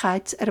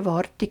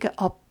Verbindlichkeitserwartungen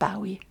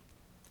abbauen.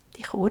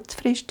 Die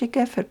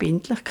kurzfristigen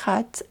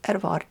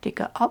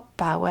Verbindlichkeitserwartungen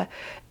abbauen?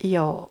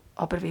 Ja,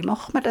 aber wie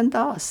macht man denn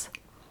das?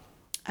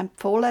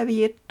 Empfohlen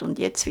wird, und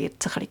jetzt wird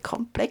es ein bisschen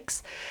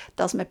komplex,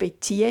 dass man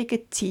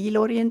Beziehungen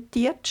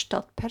zielorientiert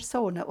statt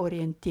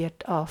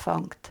personenorientiert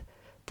anfängt.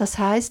 Das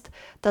heisst,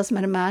 dass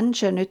man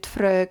Menschen nicht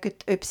fragen,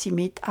 ob sie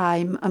mit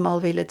einem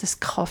einmal einen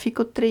Kaffee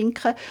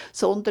trinken wollen,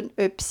 sondern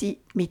ob sie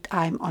mit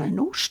einem an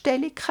eine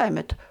Ausstellung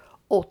kommen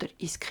oder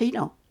ins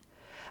Kino.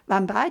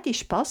 Wenn beide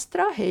Spass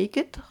daran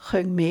haben,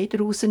 können mehr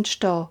daraus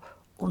entstehen.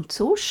 Und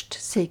sonst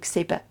sei es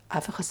eben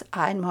einfach ein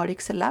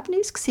einmaliges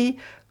Erlebnis gewesen,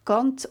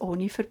 ganz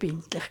ohne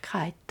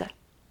Verbindlichkeiten.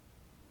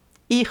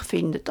 Ich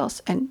finde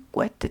das ein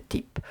guter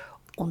Tipp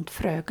und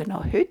frage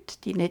noch heute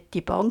die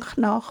nette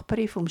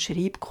Banknachbarin vom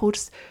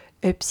Schreibkurs,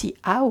 ob sie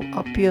auch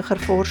an die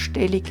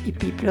Büchervorstellung in die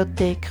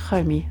Bibliothek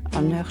komme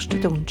am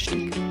nächsten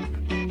Donnerstag.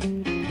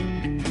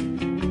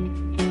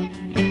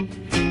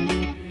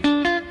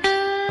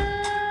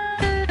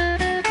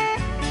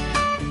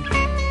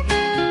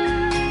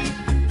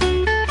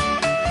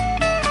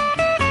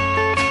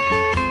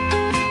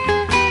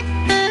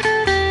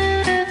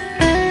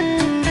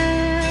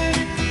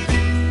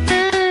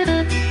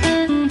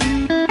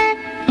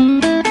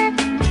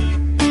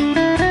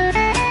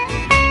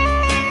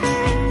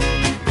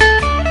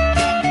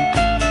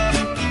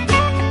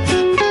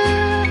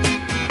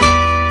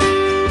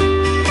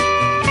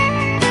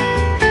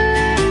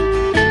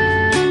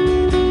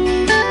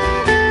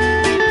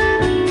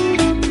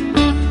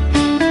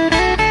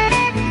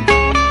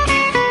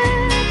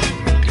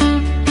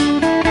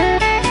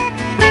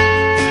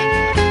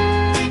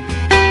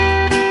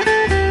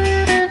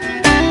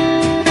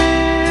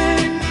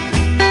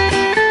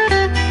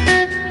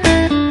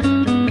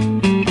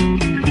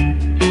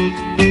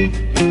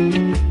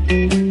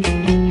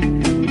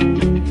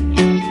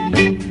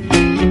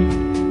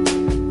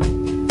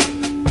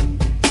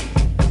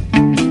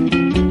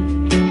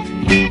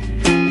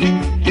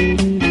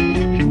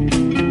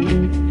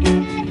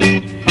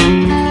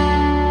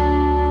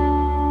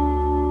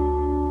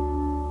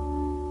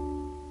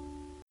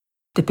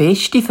 Der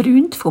beste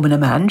Freund von einem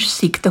Menschen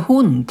sei der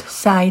Hund,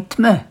 sagt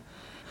man.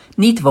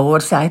 Nicht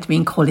wahr, sagt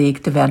mein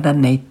Kollege Werner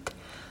Nett.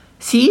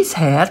 Sein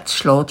Herz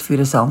schlägt für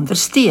ein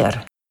anderes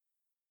Tier.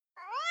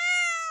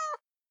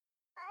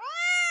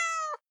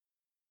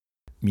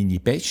 Meine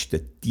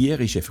besten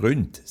tierischen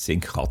Freunde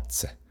sind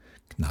Katzen.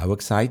 Genauer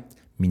gesagt,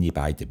 meine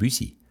beiden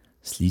Büsi,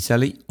 das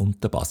Liseli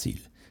und der Basil.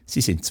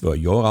 Sie sind 2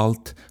 Jahre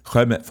alt,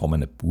 kommen von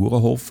einem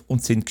Bauernhof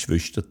und sind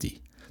Geschwisterte.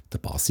 Der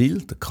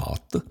Basil, der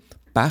Kater,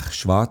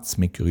 pechschwarz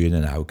mit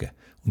grünen Augen.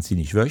 Und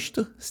seine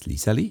Schwester, das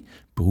Liseli,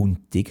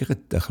 braun tigert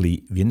ein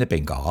bisschen wie ein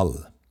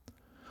Bengal.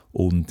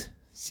 Und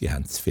Sie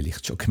haben es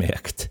vielleicht schon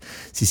gemerkt,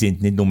 sie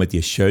sind nicht nur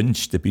die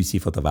schönsten Büsi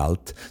der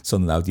Welt,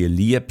 sondern auch die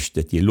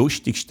liebsten, die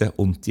lustigsten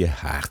und die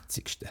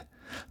herzigsten.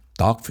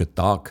 Tag für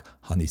Tag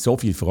habe ich so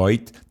viel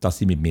Freude, dass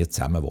sie mit mir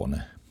zusammen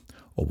wohnen.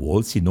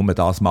 Obwohl sie nur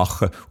das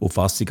machen, auf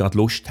was sie gerade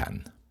Lust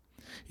haben.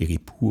 Ihre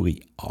pure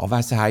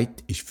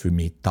Anwesenheit ist für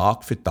mich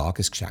Tag für Tag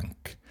ein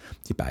Geschenk.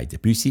 Die beiden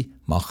Büsi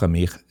machen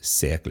mich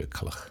sehr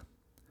glücklich.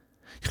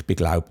 Ich bin,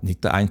 glaube ich,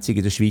 nicht der Einzige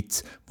in der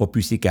Schweiz, der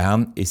Büsi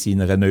gern in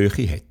seiner Nähe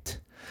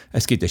hat.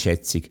 Es gibt eine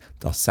Schätzung,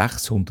 dass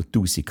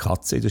 600'000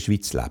 Katzen in der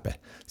Schweiz leben.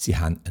 Sie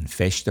haben einen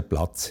festen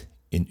Platz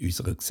in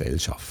unserer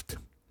Gesellschaft.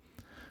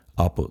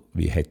 Aber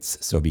wie hätte es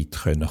so weit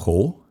kommen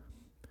können?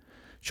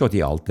 Schon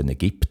die alten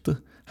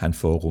Ägypter haben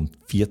vor rund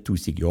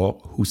 4000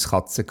 Jahren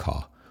Hauskatzen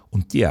gehabt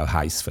und die auch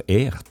heiß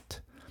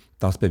verehrt.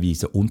 Das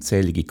beweisen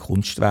unzählige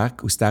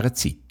Kunstwerke aus dieser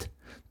Zeit.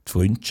 Die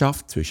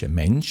Freundschaft zwischen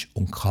Mensch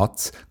und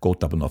Katz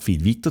geht aber noch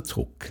viel weiter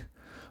zurück.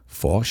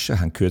 Forscher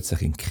haben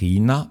kürzlich in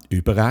China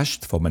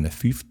Überreste von einem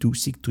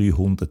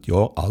 5300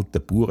 Jahre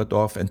alten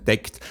Bauerndorf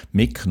entdeckt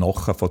mit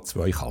Knochen von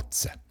 2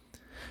 Katzen.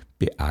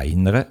 Bei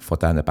einer von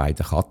diesen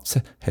beiden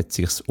Katzen hat es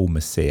sich um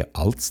ein sehr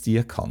altes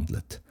Tier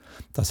gehandelt.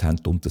 Das haben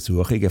die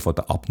Untersuchungen von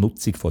der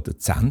Abnutzung der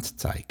Zähne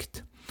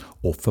gezeigt.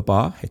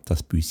 Offenbar hat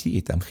das Büsi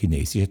in diesem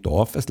chinesischen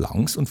Dorf ein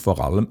langes und vor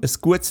allem ein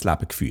gutes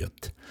Leben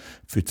geführt.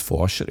 Für die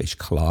Forscher ist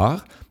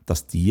klar,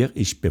 das Tier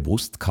ist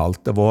bewusst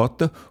gehalten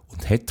worden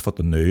und hat von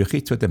der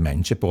Nähe zu den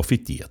Menschen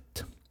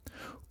profitiert.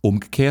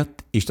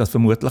 Umgekehrt ist das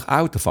vermutlich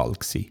auch der Fall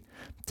gewesen.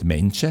 Die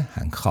Menschen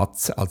haben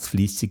Katzen als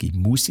fleissige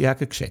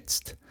Mausjäger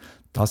geschätzt.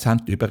 Das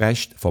haben die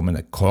Überreste von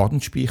einem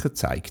Kornspeicher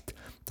gezeigt.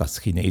 Das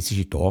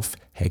chinesische Dorf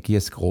hatte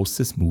ein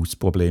grosses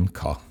Mausproblem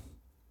gehabt.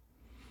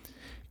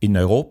 In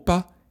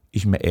Europa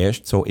ist man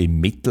erst so im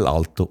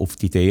Mittelalter auf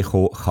die Idee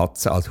gekommen,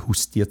 Katzen als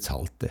Haustier zu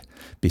halten.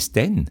 Bis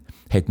dann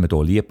hat man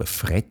hier lieber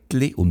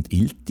Frettli und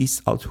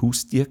Iltis als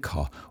Haustier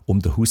gehabt, um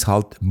den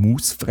Haushalt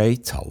mausfrei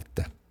zu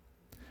halten.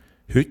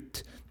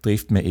 Heute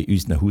trifft man in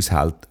unseren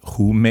Haushalt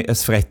kaum mehr ein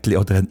Frettli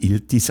oder ein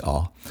Iltis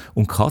an.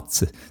 Und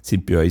Katzen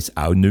sind bei uns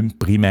auch nicht mehr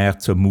primär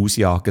zum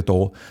Mausjagen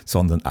da,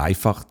 sondern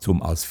einfach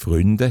zum als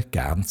Freunde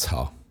gern zu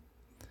haben.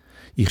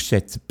 Ich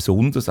schätze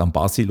besonders an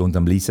Basil und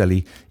am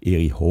Liseli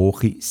ihre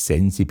hohe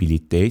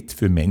Sensibilität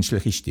für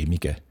menschliche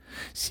Stimmungen.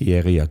 Sie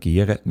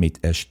reagieren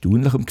mit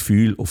erstaunlichem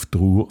Gefühl auf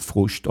Trauer,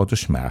 Frust oder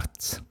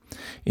Schmerz.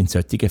 In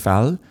solchen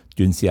Fällen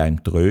tun sie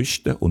einem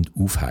trösten und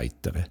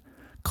aufheitern.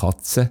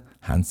 Katzen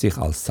haben sich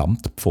als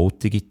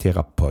samtpfotige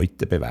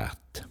Therapeuten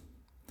bewährt.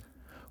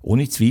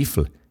 Ohne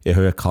Zweifel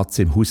erhöhen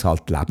Katzen im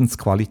Haushalt die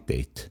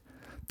Lebensqualität.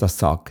 Das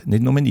sagt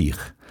nicht nur ich,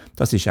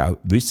 das ist auch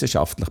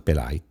wissenschaftlich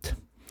beleidigt.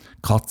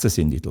 Katzen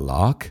sind in der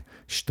Lage,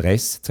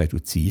 Stress zu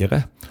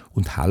reduzieren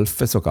und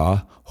helfen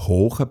sogar,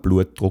 hohen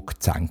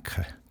Blutdruck zu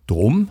senken.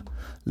 Darum,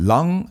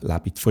 lang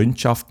lebe die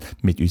Freundschaft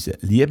mit unseren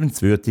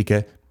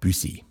liebenswürdigen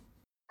Büsi.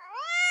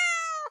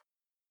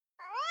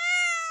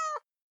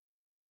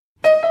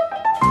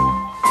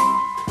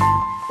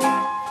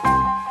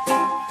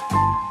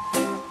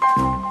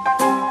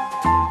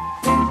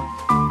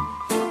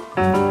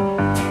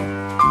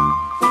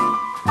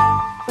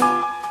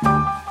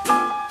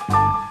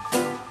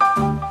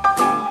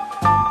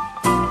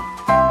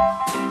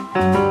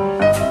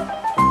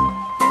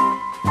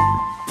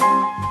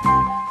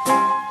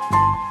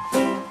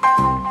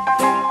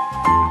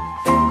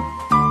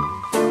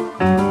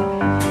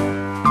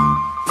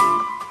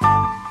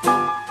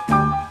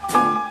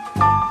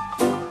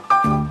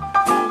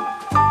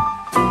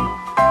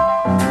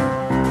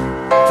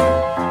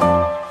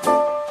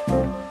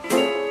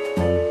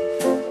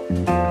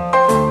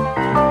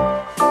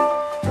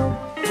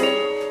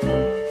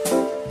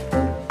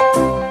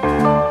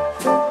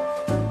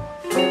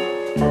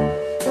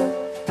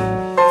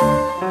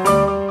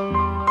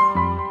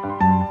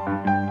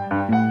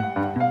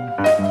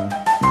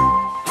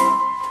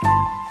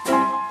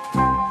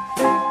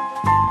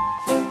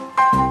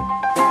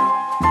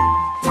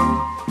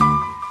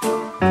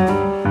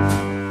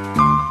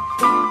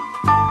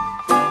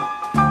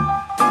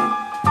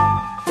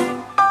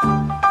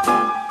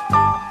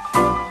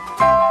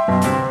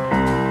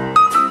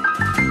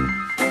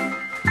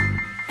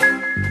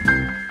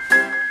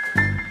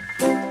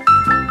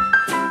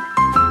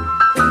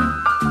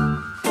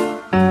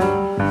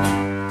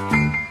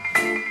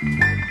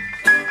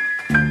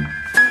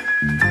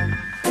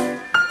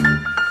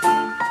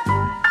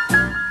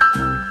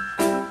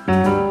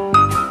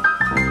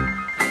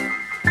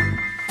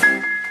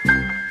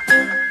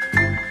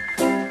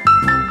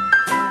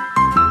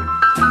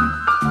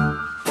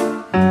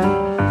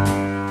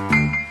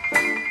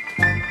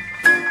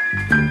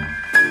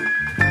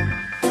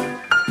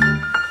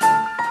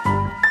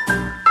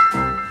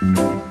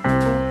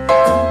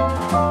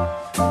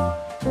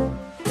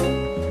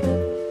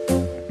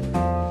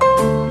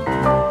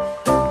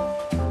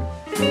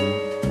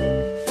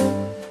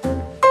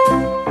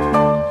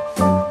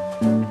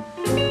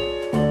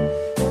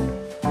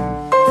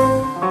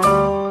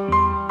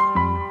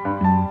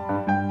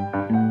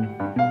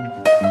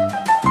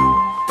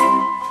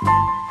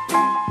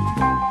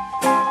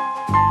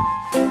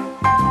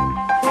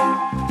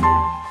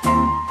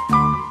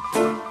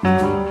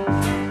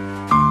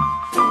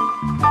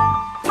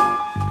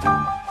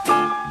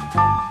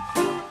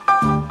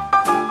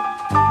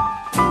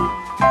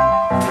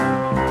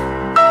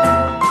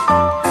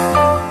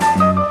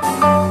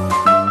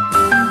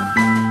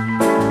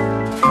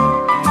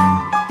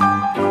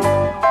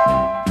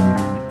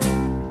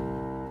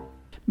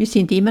 Wir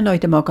sind immer noch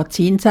in der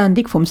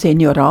Magazinsendung vom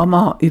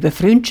Seniorama über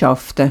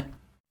Freundschaften.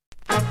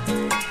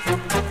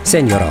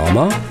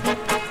 Seniorama,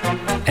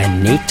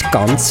 eine nicht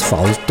ganz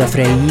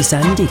faltenfreie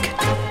Sendung.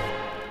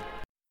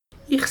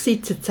 Ich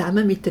sitze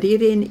zusammen mit der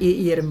Irene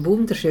in ihrem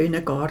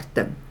wunderschönen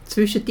Garten.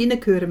 Zwischen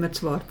ihnen hören wir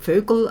zwar die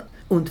Vögel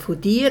und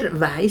von dir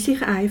weiss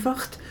ich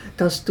einfach,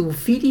 dass du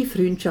viele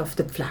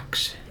Freundschaften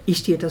pflegst.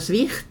 Ist dir das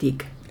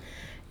wichtig?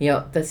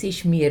 Ja, das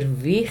ist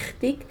mir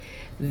wichtig,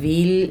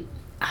 weil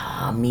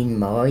mein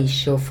Mann ist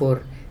schon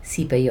vor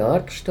 7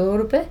 Jahren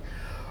gestorben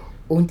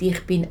und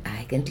ich bin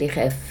eigentlich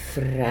eine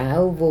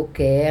Frau, die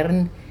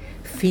gern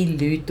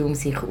viele Leute um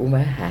sich herum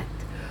hat.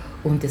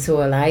 Und so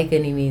alleine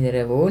in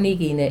meiner Wohnung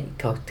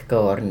geht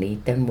gar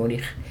nicht. Dann muss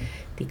ich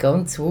die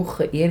ganze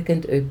Woche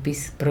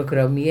irgendetwas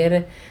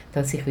programmieren,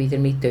 dass ich wieder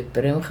mit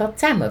jemandem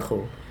zusammenkommen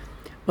kann.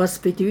 Was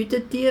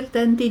bedeuten dir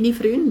denn deine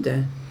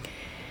Freunde?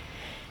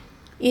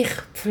 Ich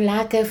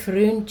pflege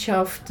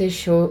Freundschaften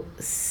schon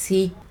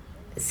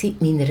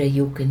seit meiner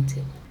Jugend.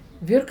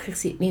 Wirklich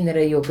seit meiner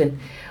Jugend.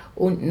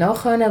 Und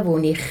nachher,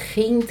 als ich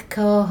Kind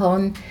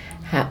hatte,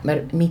 hat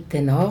man mit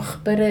den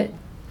Nachbarn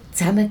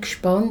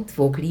zusammengespannt,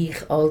 die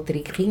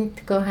gleichaltrige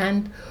Kinder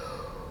hatten.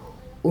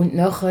 Und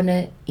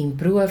nachher im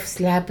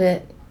Berufsleben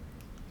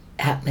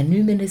hat man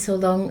nicht mehr so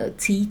lange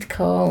Zeit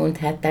gehabt und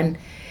hat dann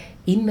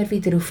immer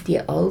wieder auf die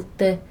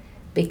alten,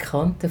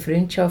 bekannten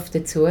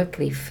Freundschaften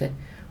zugegriffen.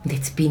 Und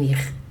jetzt bin ich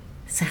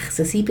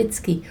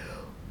 76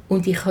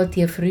 und ich habe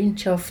diese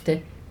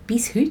Freundschaften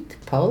bis heute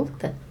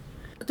behalten.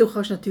 Du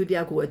kannst natürlich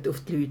auch gut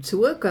auf die Leute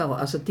zugehen.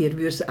 Also dir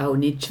würde es auch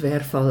nicht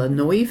schwerfallen,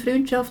 neue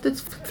Freundschaften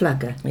zu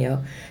pflegen.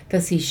 Ja,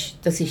 das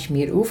ist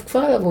mir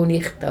aufgefallen, als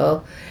ich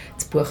da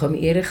ins Buch am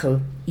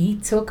Irchel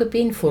eingezogen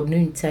bin, vor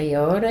 19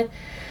 Jahren,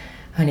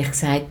 habe ich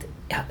gesagt,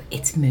 ja,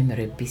 jetzt müssen wir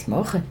etwas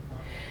machen.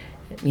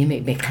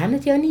 Wir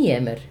kennen ja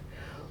niemanden.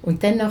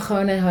 Und dann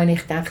habe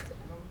ich gedacht,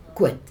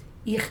 gut,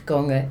 ich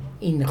gehe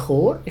in den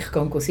Chor, ich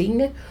gehe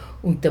singen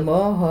und den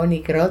Mann habe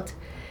ich gerade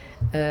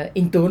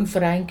in den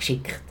Turnverein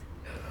geschickt.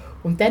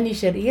 Und dann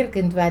ist er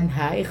irgendwann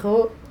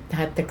heimgekommen und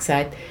hat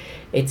gesagt,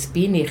 jetzt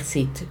bin ich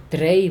seit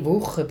 3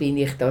 Wochen bin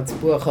ich da zu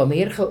Buch am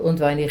Irchel und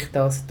wenn ich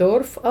das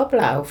Dorf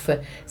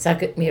ablaufe,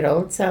 sagen mir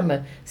alle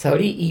zusammen,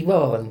 «Sorry,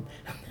 Ivan»,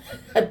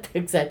 hat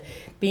er gesagt,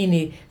 bin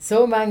ich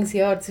so manches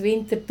Jahr zur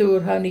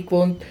Winterthur habe ich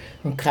gewohnt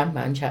und kein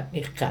Mensch hat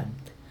mich gekannt.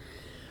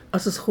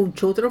 Also es kommt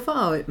schon darauf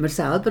an, ob man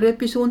selber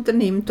etwas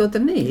unternimmt oder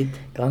nicht.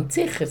 Ganz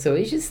sicher, so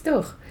ist es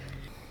doch.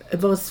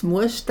 Was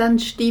muss dann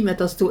stimmen,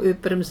 dass du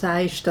jemandem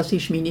sagst, das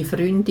ist meine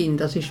Freundin,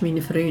 das ist mein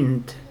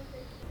Freund?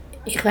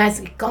 Ich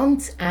weiss,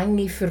 ganz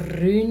enge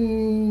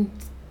Freundin,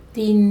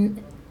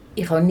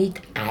 ich habe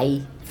nicht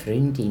eine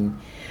Freundin,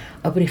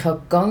 aber ich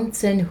habe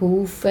ganz einen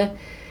Haufen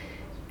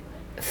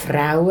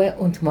Frauen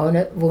und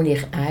Männer, die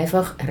ich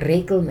einfach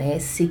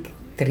regelmäßig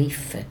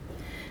treffe.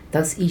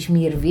 Das ist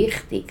mir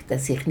wichtig,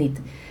 dass ich nicht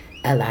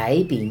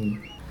allein bin.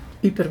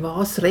 Über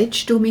was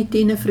redest du mit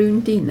deinen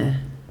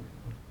Freundinnen?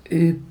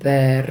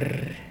 Über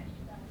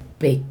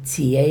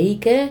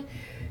Beziehungen,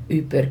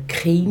 über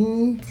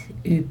Kind,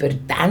 über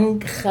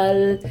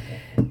Denken,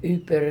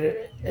 über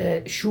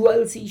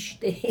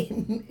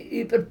Schulsystem,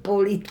 über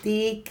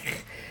Politik,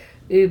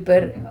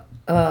 über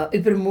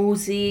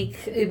Musik,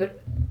 über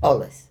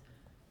alles.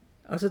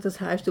 Also das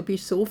heisst, du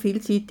bist so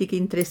vielseitig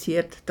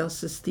interessiert,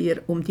 dass es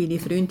dir um deine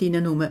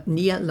Freundinnen herum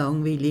nie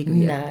langweilig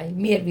wird? Nein,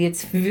 mir wird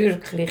es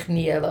wirklich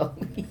nie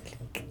langweilig.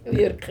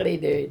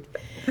 Wirklich nicht.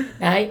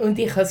 Nein, und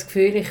ich habe das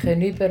Gefühl, ich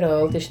kann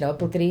überall den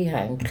Schnabel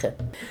reinhängen.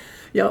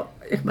 Ja,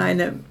 ich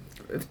meine,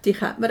 dich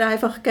hat man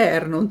einfach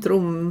gern und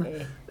darum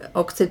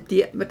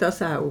akzeptiert man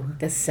das auch.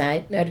 Das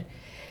sagt man.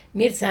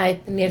 Wir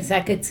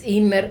sagen es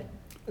immer,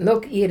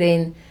 schau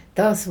Irene,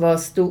 das,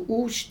 was du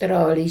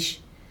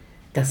ausstrahlst,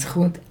 das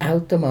kommt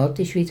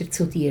automatisch wieder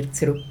zu dir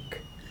zurück.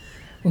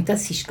 Und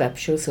das ist, glaube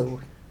ich, schon so.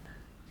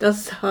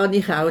 Das habe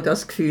ich auch,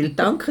 das Gefühl.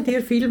 Danke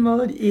dir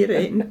vielmals,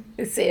 Irene.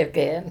 Sehr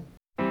gern.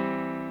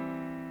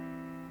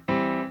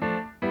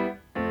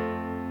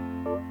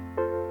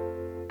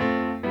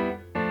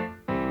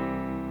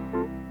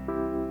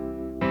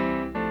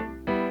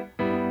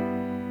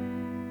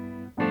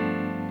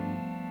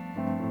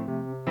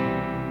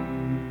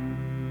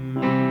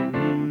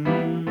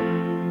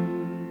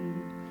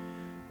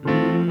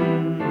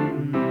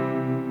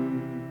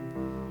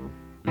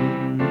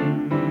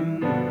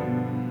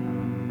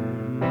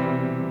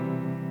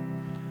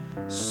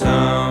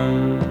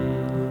 Sometimes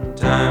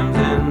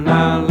in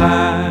our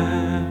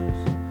lives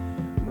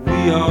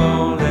we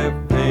all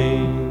have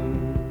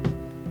pain,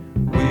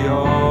 we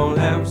all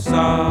have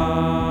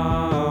sorrow,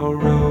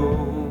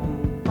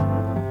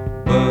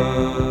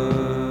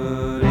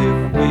 but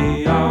if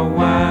we are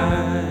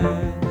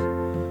wise,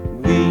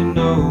 we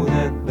know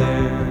that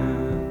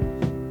there's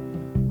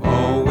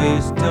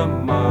always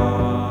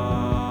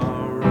tomorrow.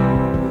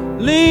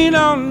 Lean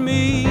on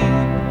me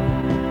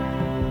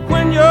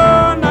when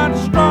you're not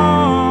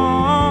strong.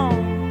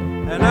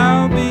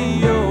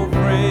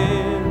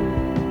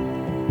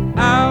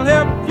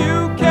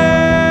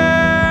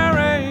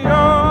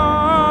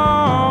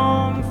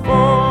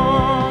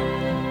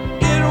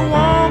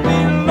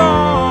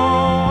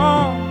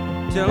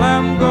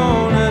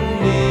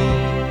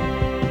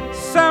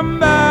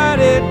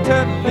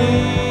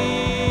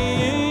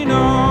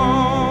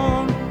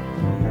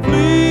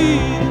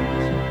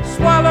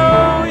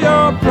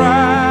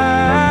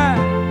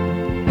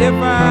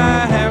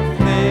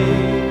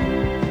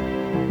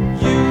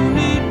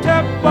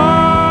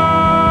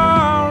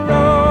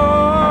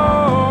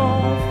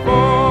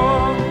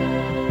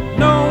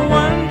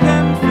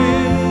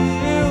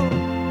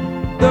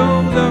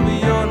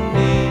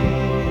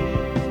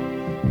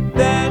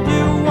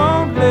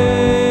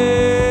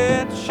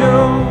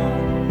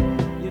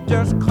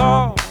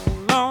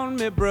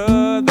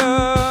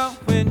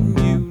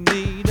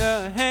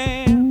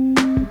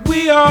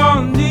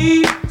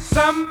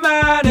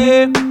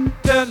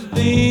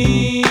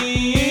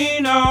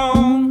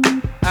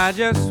 I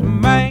just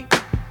might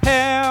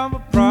have a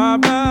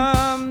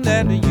problem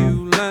that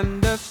you'll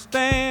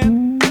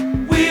understand.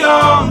 We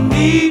all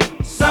need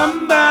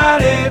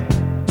somebody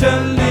to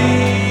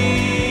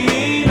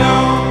lean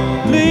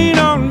on. Lean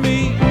on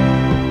me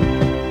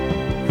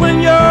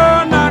when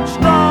you're not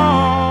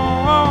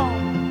strong,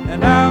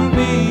 and I'll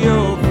be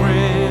your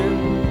friend.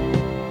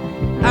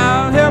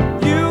 I'll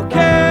help you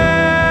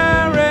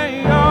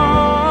carry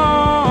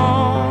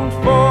on,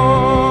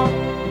 for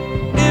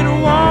it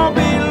won't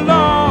be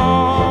long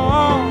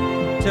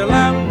till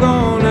I'm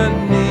gonna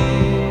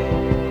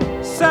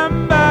need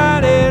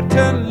somebody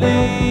to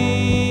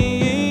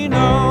lean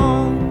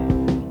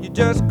on. You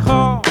just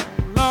call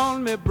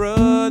on me,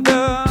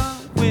 brother,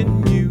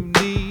 when you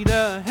need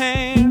a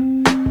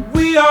hand.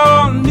 We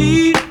all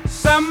need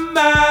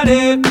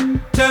somebody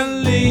to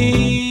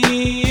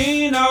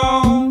lean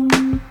on.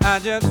 I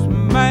just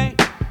might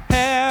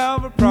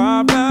have a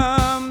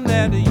problem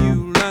that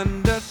you'll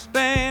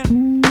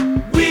understand.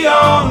 We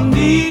all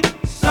need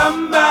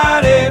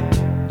somebody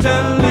to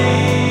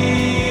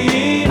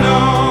lean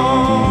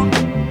on.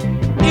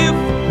 If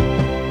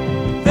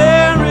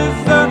there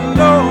is a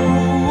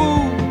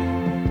load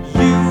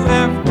you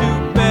have to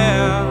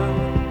bear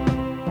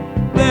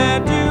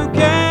that you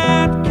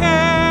can't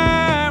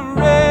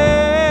carry,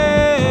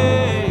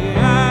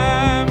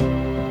 I'm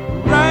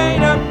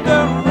right up the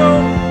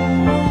road.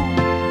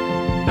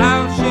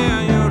 I'll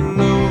share your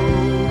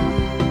load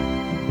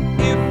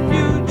if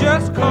you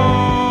just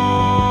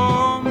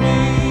call me.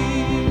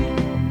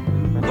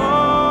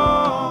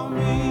 Call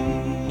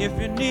me if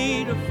you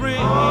need a friend.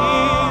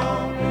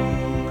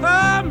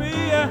 Call me,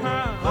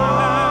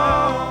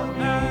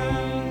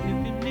 if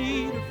you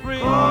need a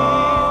friend.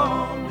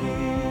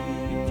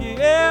 If you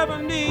ever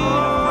need a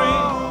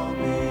friend,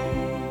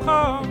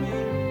 call me.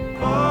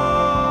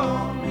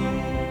 Call me.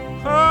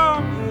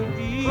 Call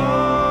me.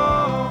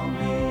 Call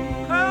me.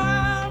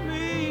 Call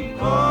me.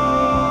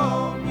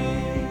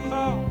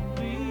 Call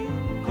me.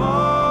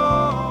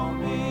 Call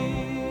me.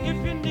 If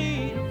you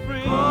need a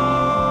friend,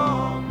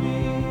 call me.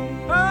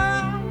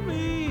 Call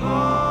me.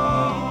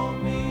 Call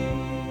me.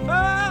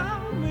 Call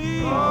me.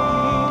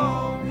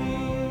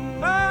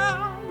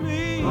 Call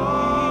me.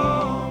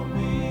 Call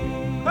me.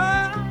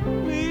 Call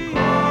me.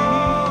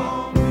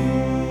 Call me.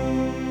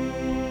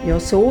 Ja,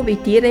 so wie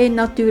die Irene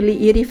natürlich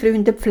ihre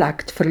Freunde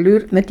pflegt,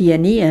 verliert man die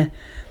nie.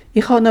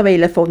 Ich wollte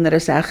noch von einer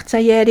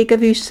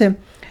 16-Jährigen wissen,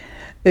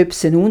 ob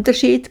es einen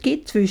Unterschied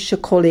gibt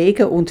zwischen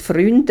Kollegen und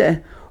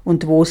Freunden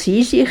und wo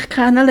sie sich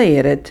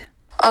kennenlernen.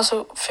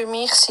 Also für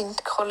mich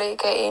sind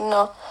Kollegen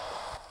eher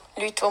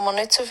Leute, wo man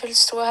nicht so viel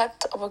zu tun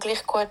hat, aber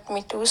gleich gut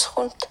mit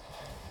auskommt.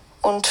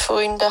 Und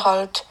Freunde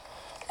halt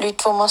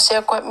Leute, wo man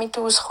sehr gut mit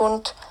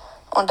auskommt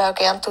und auch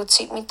gerne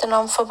Zeit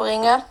miteinander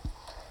verbringen.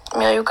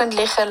 Wir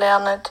Jugendlichen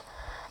lernen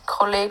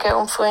Kollegen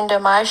und Freunde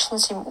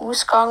meistens im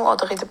Ausgang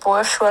oder in der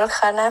Berufsschule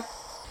kennen.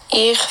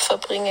 Ich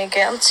verbringe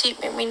gerne Zeit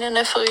mit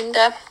meinen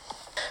Freunden.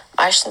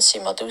 Meistens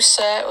sind wir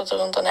draussen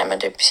oder unternehmen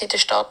etwas in der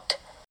Stadt.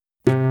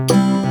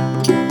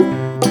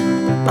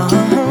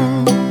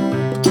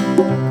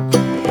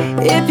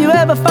 If you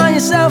ever find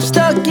yourself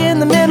stuck in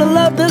the middle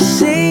of the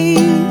sea,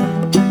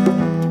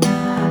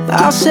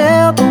 I'll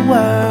sail the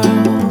world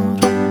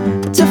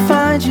to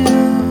find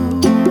you.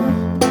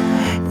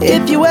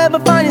 If you ever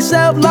find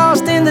yourself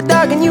lost in the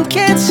dark and you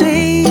can't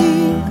see,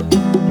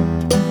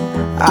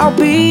 I'll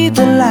be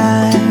the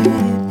light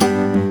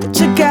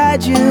to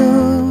guide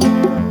you.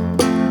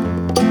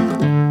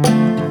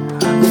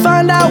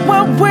 Find out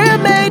what we're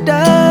made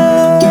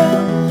of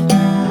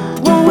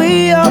when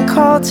we are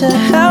called to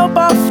help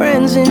our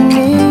friends in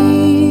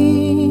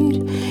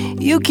need.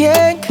 You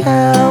can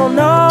count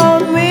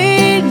on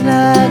me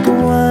like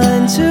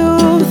 1,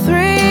 2,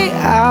 3,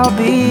 I'll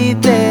be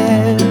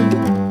there.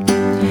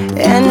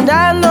 And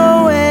I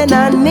know when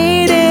I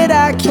need it,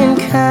 I can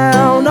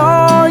count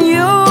on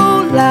you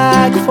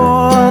like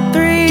 4,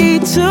 3,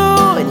 2,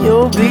 and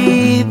you'll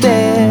be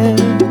there.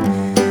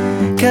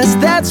 'Cause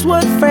that's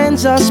what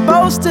friends are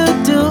supposed to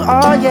do,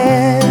 oh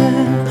yeah.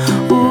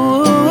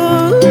 Ooh,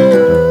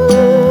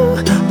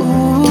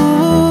 ooh,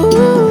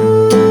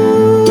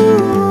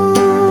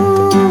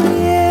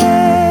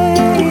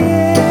 yeah,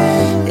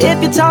 yeah.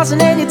 If you're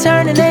tossing and you're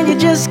turning and you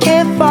just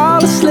can't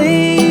fall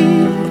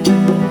asleep,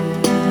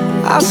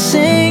 I'll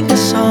sing a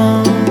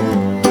song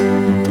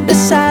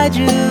beside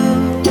you.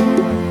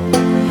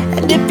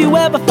 And if you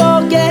ever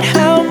forget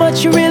how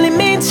much you really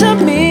mean to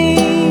me,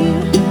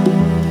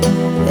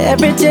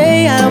 every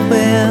day I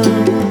will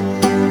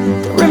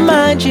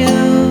remind you.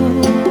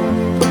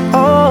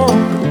 Oh,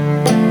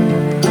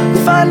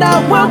 find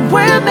out what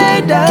we're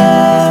made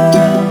of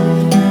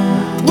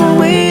when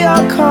we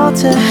are called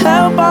to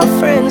help our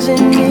friends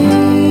in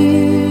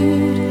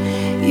need.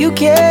 You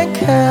can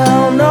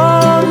count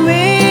on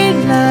me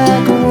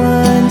like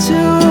 1,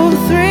 2,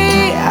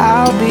 3,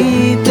 I'll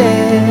be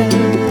there.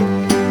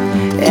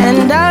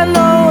 And I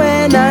know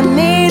when I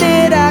need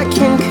it, I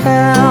can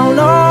count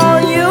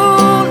on you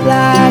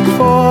like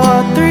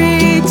 4,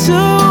 3,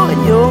 2,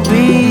 and you'll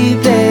be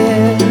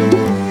there.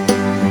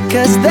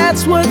 'Cause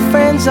that's what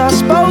friends are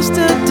supposed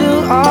to do.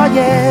 Oh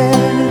yeah.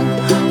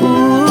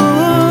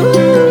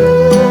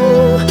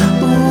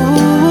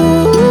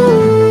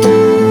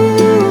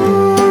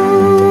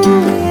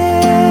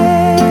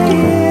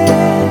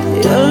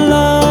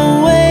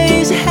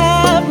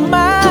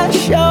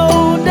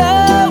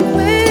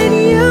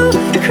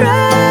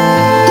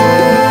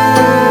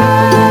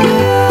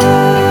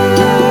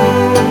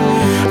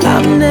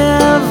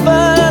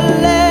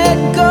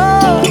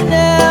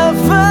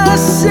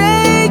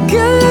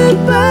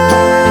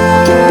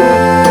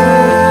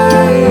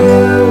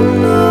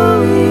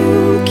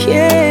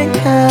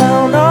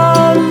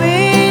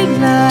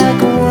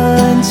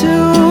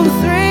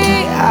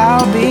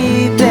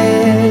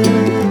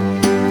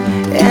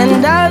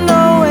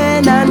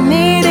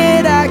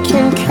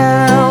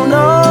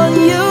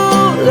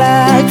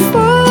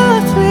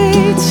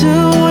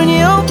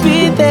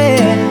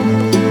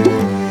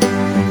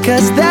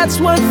 That's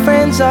what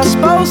friends are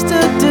supposed to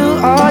do,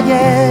 oh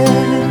yeah.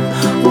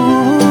 Ooh,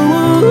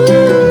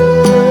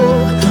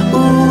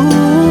 ooh.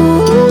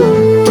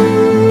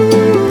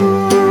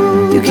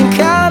 You can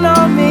count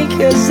on me,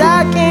 'cause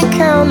I can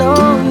count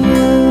on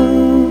you.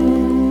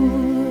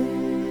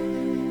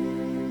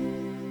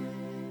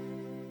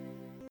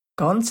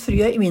 Ganz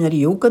früh in meiner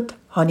Jugend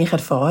habe ich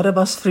erfahren,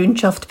 was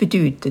Freundschaft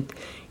bedeutet.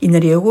 In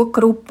einer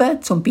Jugendgruppe,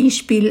 zum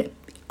Beispiel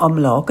am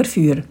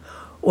Lagerfeuer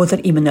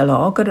oder in einem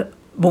Lager,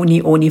 wo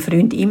ich ohne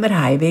Freund immer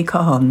Heimweh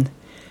hatte.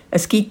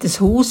 Es gibt ein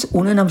Haus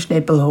unten am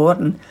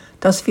Schnebelhorn.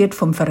 Das wird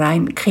vom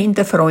Verein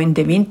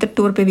Kinderfreunde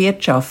Winterthur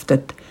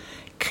bewirtschaftet.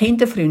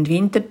 Kinderfreund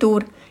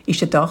Winterthur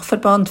ist der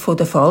Dachverband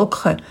der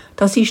Falken.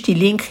 Das war die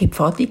linke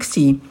Pfadi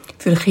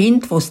für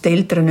Kinder, die die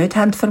Eltern nicht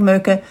haben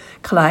vermögen,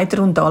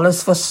 Kleider und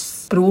alles, was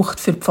es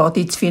braucht, für die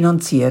Pfadi zu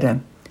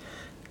finanzieren.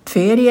 Die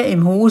Ferien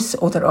im Haus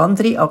oder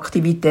andere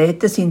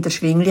Aktivitäten waren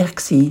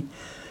erschwinglich.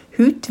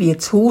 Heute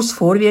wird das Haus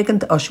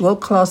vorwiegend an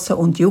Schulklassen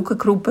und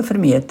Jugendgruppen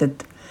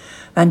vermietet.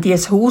 Wenn die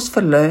ein Haus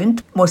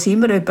verlöhnt, muss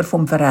immer jemand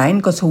vom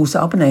Verein das Haus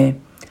abnehmen.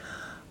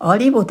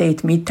 Alle, die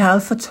dort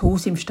mithelfen, das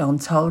Haus im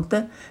Stand zu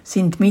halten,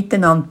 sind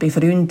miteinander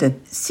befreundet.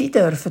 Sie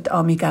dürfen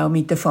amig auch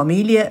mit der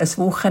Familie ein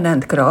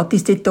Wochenende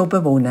gratis dort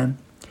oben wohnen.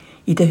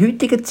 In der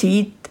heutigen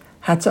Zeit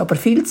hat es aber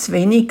viel zu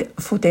wenig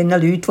von diesen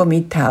Leuten, die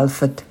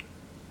mithelfen.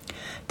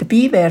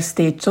 Dabei wäre es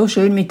dort so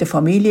schön mit der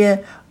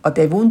Familie an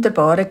der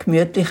wunderbaren,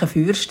 gemütlichen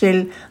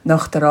Feuerstelle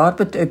nach der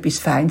Arbeit etwas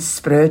Feines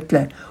zu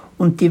bröteln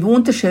und die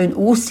wunderschöne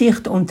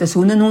Aussicht und den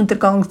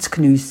Sonnenuntergang zu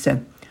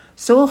geniessen.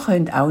 So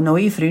können auch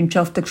neue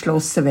Freundschaften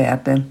geschlossen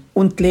werden.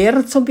 Und die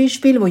Lehrer zum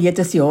Beispiel, die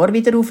jedes Jahr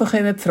wieder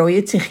raufkommen,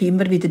 freuen sich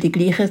immer wieder die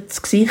gleichen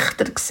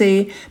Gesichter zu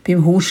sehen,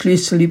 beim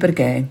Hausschlüssel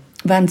übergeben.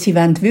 Wenn Sie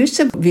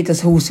wissen wollen, wie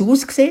das Haus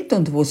aussieht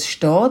und wo es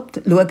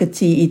steht, schauen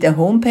Sie in der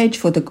Homepage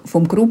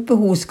vom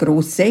Gruppenhaus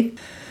Grosseck.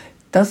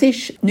 Das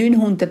ist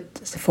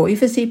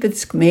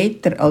 975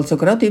 Meter, also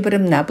gerade über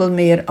dem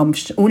Nebelmeer,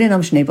 unten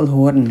am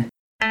Schnebelhorn.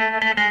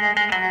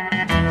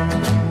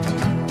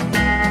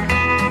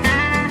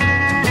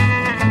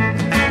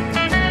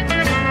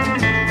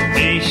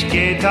 Ich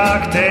gehe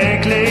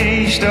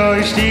tagtäglich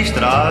durch die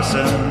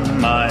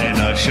Straßen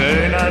meiner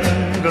schönen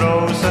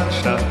großen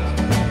Stadt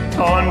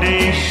und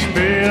ich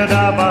spüre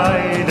dabei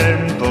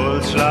den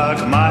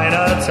Pulsschlag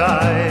meiner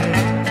Zeit.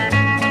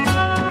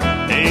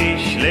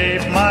 Ich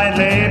lebe mein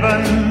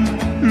Leben,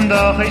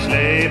 doch ich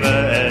lebe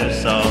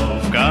es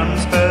auf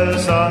ganz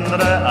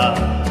besondere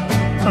Art.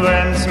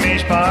 Wenn's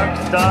mich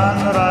packt,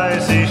 dann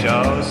reiß ich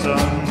aus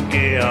und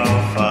geh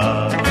auf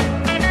Fahrt.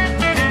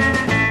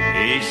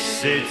 Ich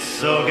sitz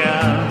so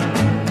gern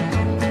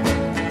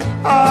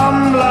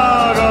am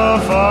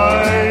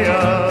Lagerfeuer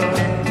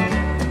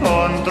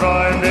und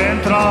träum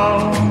den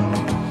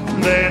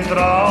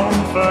Traum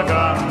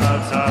vergangener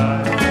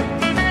Zeit.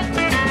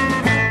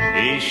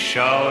 Ich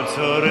schau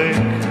zurück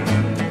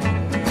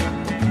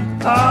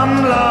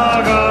am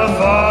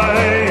Lagerfeuer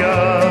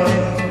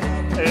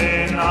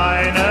in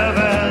eine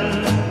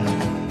Welt,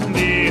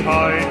 die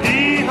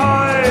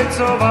heut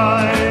so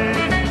weit.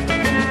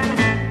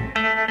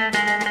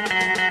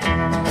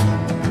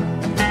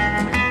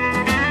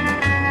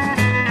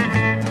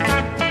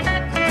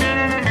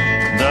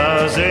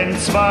 Da sind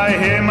zwei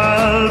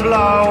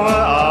himmelblaue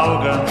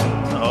Augen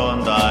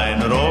und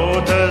ein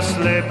rotes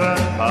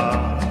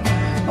Lippenpaar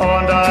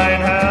und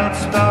ein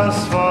Herz,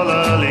 das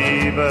voller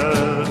Liebe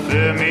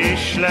für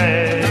mich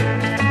schlägt.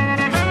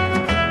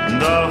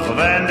 Doch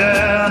wenn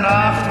der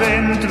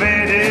Nachtwind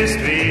weht, ist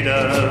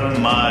wieder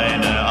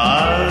meine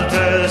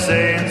alte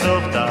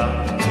Sehnsucht da,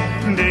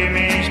 die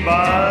mich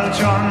bald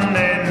schon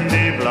in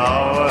die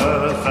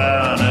blaue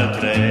Ferne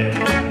trägt.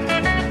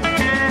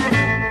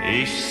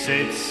 Ich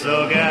sitz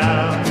so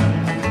gern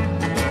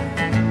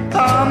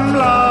am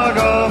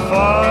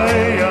Lagerfeuer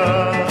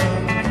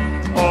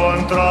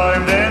und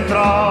träum den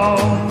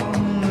Traum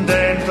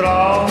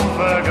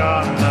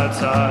vergangener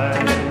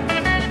Zeit.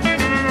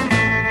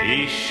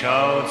 Ich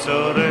schau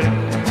zurück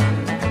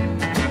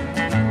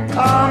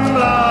am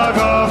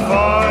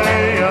Lagerfeuer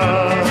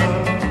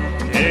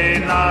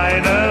in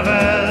eine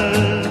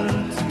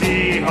Welt,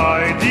 die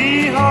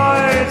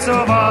heut so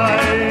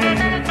weit,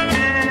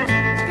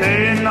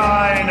 in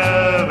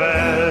eine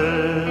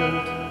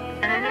Welt,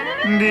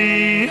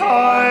 die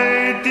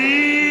heut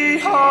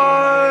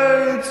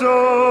so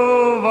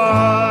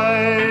weit.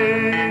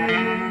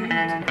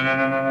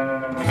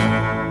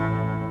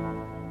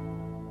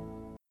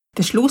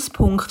 Der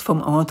Schlusspunkt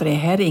vom André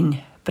Herring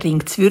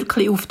bringt es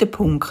wirklich auf den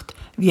Punkt,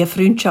 wie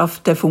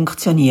Freundschaften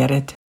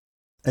funktionieren.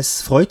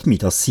 Es freut mich,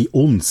 dass Sie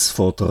uns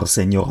von der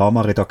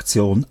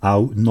Seniorama-Redaktion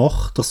auch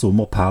nach der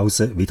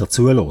Sommerpause wieder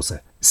zuhören.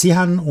 Sie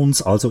haben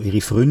uns also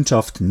Ihre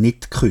Freundschaft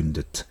nicht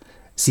gekündigt.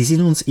 Sie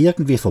sind uns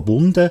irgendwie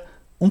verbunden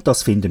und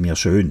das finden wir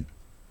schön.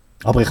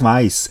 Aber ich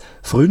weiss,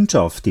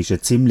 Freundschaft ist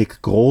ein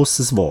ziemlich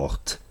grosses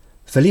Wort.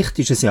 Vielleicht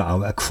ist es ja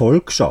auch eine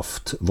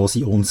Gefolgschaft, wo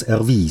Sie uns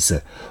erweisen.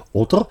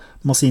 Oder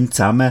wir sind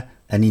zusammen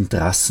eine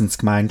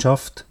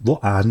Interessensgemeinschaft, wo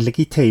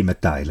ähnliche Themen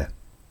teilen.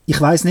 Ich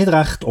weiss nicht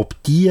recht,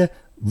 ob die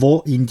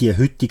in die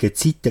heutigen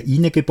Zeiten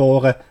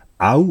hineingeboren,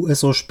 auch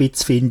so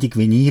spitzfindig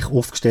wie ich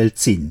aufgestellt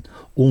sind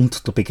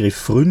und der Begriff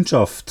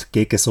Freundschaft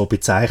gegen so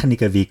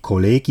Bezeichnungen wie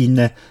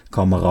Kolleginnen,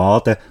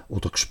 Kameraden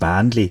oder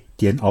Gespänli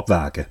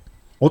abwägen.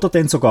 Oder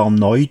dann sogar im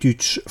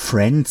Neudeutsch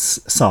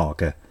Friends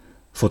sagen.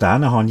 Von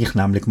denen habe ich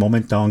nämlich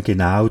momentan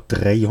genau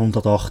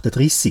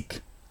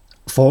 338.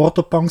 Vor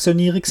der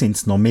Pensionierung sind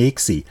es noch mehr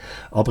gewesen,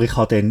 aber ich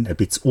habe dann ein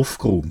bisschen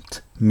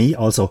aufgeräumt. Mich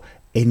also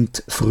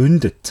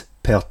entfreundet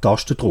per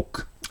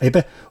Tastendruck.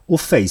 Eben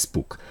auf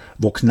Facebook,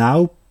 wo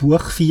genau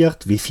Buch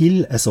führt, wie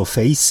viel so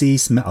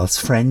Faces man als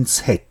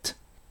Friends hat.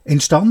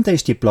 Entstanden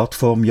ist die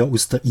Plattform ja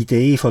aus der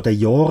Idee der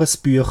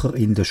Jahresbücher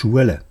in den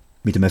Schulen.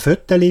 Mit einem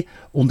Föteli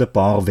und ein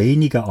paar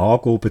wenigen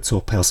Angaben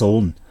zur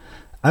Person.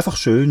 Einfach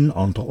schön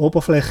an der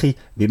Oberfläche,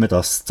 wie man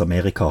das in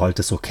Amerika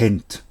halt so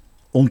kennt.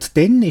 Und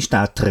dann ist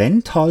der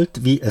Trend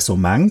halt wie so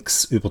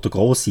manches über den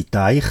grossen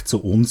Teich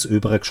zu uns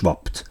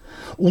übergeschwappt.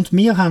 Und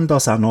wir haben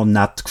das auch noch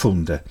nett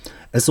gefunden.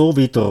 So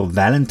wie der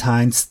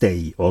Valentine's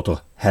Day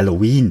oder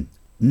Halloween.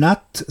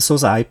 Nett, so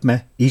sagt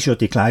man, ist ja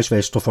die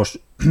Kleinschwester von...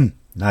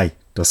 Nein,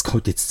 das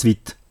geht jetzt zu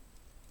weit.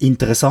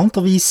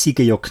 Interessanterweise sind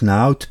ja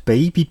genau die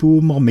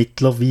Babyboomer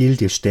mittlerweile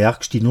die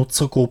stärkste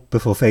Nutzergruppe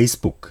von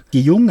Facebook.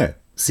 Die Jungen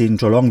sind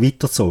schon lange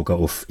weitergezogen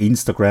auf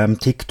Instagram,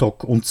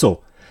 TikTok und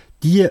so.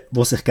 Die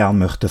sich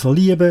gerne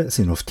verlieben möchten,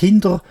 sind auf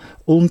Tinder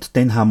und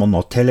dann haben wir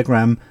noch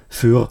Telegram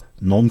für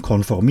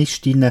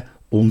Nonkonformistinnen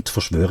und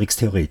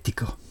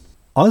Verschwörungstheoretiker.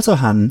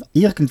 Also haben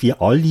irgendwie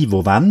alle, die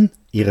wollen,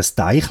 ihr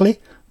Teichli,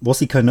 wo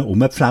sie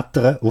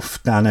herumflattern auf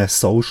diesen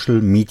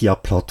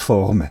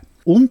Social-Media-Plattformen.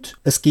 Und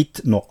es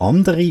gibt noch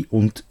andere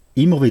und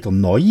immer wieder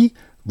neue,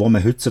 wo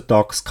man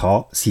heutzutage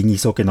seine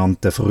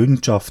sogenannten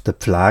Freundschaften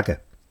pflegen kann.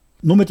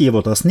 Nur die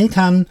das nicht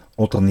haben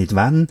oder nicht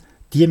wollen,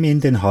 die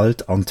müssen dann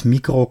halt an die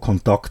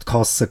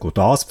Mikrokontaktkasse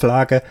das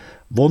pflegen,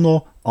 wo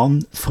noch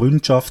an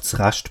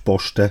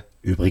Freundschaftsrestposten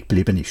übrig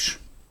geblieben ist.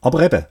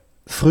 Aber eben,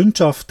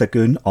 Freundschaften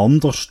gehen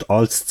anders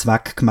als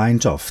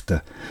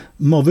Zweckgemeinschaften.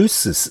 Wir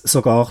wissen es,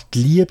 sogar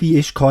die Liebe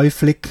ist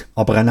käuflich,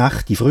 aber eine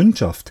echte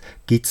Freundschaft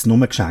gibt es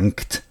nur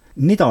geschenkt.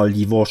 Nicht alle,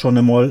 die schon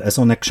einmal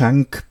so ein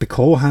Geschenk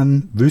bekommen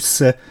haben,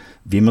 wissen,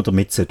 wie man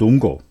damit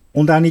umgehen soll.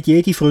 Und auch nicht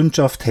jede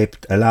Freundschaft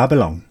hebt ein Leben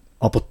lang.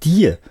 Aber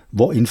die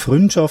in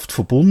Freundschaft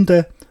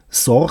verbunden,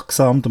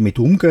 sorgsam damit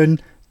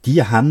umgehen,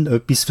 die haben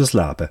etwas fürs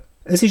Leben.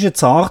 Es ist ein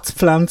zartes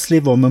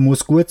Pflänzchen, wo man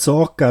gut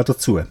Sorge geben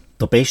dazu.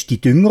 Der beste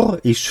Dünger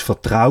ist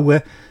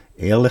Vertrauen,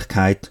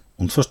 Ehrlichkeit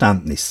und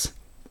Verständnis.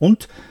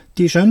 Und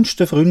die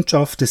schönsten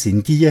Freundschaften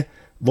sind die,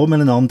 wo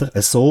man einander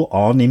so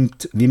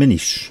annimmt, wie man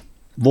ist.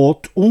 Wo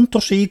die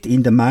Unterschiede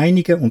in den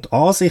Meinungen und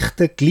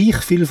Ansichten gleich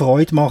viel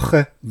Freude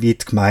machen wie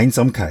die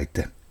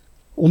Gemeinsamkeiten.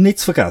 Und nicht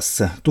zu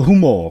vergessen, der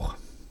Humor.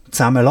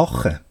 Zusammen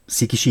lachen,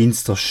 sie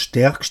scheint der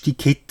stärkste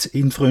Kit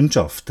in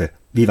Freundschaften.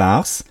 Wie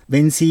wär's,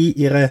 wenn Sie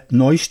Ihren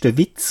neuesten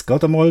Witz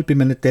gerade einmal bei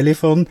einem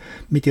Telefon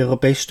mit Ihrer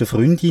besten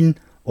Freundin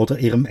oder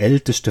Ihrem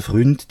ältesten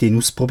Freund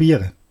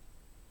ausprobieren?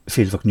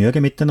 Viel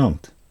Vergnügen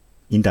miteinander.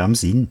 In dem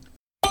Sinn.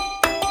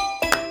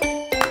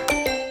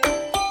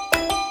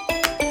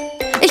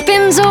 Ich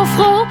bin so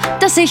froh,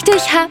 dass ich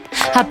dich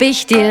hab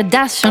ich dir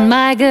das schon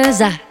mal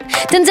gesagt?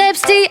 Denn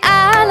selbst die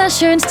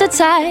allerschönste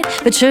Zeit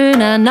wird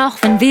schöner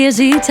noch, wenn wir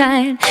sie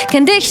teilen.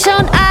 Kenn dich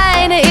schon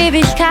eine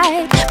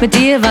Ewigkeit, mit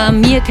dir war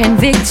mir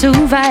kein Weg zu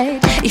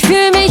weit. Ich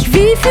fühl mich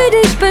wie für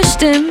dich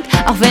bestimmt,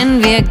 auch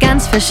wenn wir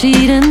ganz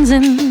verschieden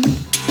sind.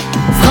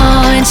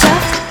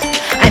 Freundschaft,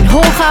 ein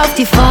Hoch auf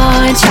die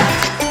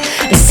Freundschaft.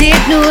 Es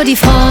zählt nur die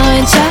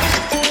Freundschaft,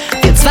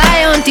 wir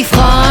zwei und die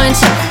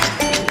Freundschaft.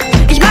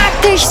 Ich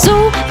mag dich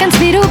so, ganz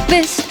wie du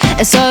bist.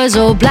 Es soll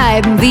so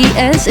bleiben, wie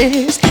es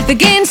ist. Wir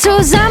gehen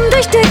zusammen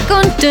durch dick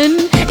und dünn.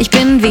 Ich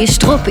bin wie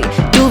Struppi,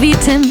 du wie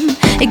Tim.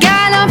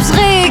 Egal ob's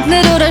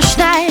regnet oder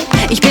schneit,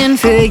 ich bin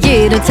für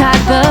jede Tat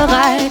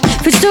bereit.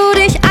 Fühlst du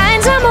dich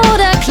einsam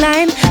oder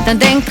klein, dann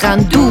denk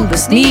dran, du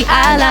bist nie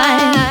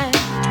allein.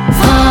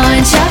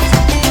 Freundschaft,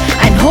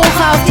 ein Hoch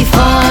auf die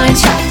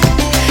Freundschaft.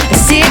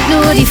 Es zählt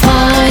nur die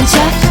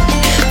Freundschaft,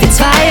 wir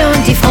zwei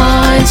und die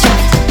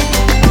Freundschaft.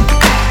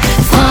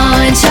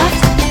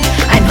 Freundschaft,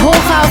 ein Hoch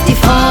auf die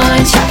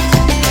Freundschaft.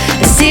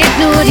 Es zählt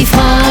nur die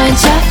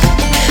Freundschaft,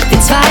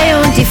 wir zwei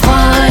und die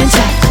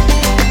Freundschaft.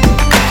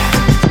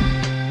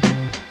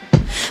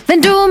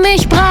 Wenn du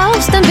mich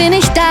brauchst, dann bin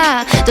ich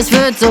da. Das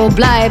wird so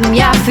bleiben,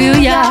 Jahr für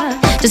Jahr.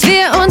 Dass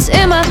wir uns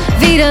immer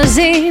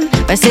wiedersehen,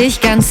 weiß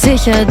ich ganz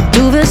sicher,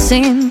 du wirst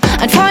sehen.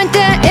 Ein Freund,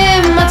 der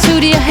immer zu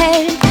dir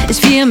hält,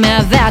 ist viel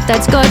mehr wert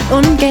als Gold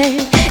und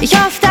Geld. Ich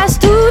hoffe, dass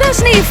du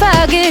das nie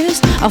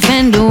vergisst, auch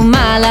wenn du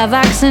mal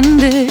erwachsen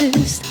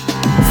bist.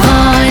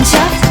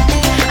 Freundschaft,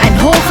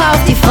 ein Hoch auf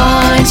die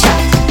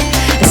Freundschaft.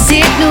 Es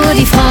zählt nur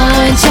die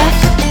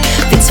Freundschaft,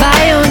 wir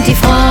zwei und die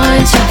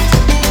Freundschaft.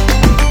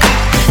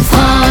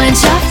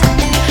 Freundschaft,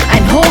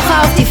 ein Hoch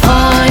auf die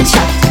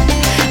Freundschaft.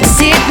 Es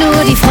zählt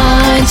nur die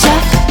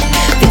Freundschaft,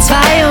 wir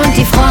zwei und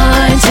die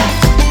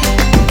Freundschaft.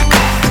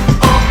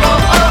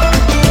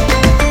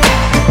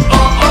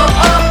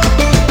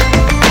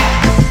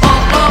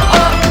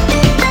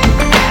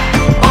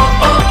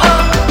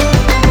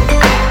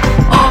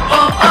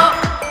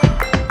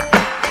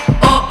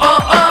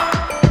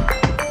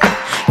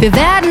 Wir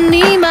werden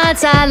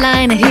niemals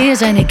alleine hier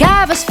sein,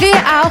 egal was wir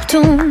auch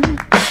tun.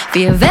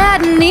 Wir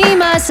werden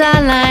niemals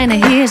alleine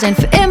hier sein,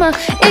 für immer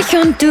ich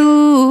und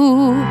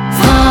du.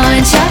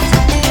 Freundschaft,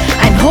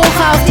 ein Hoch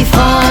auf die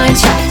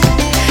Freundschaft.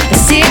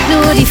 Es zählt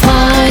nur die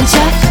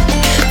Freundschaft,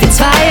 wir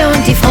zwei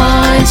und die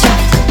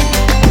Freundschaft.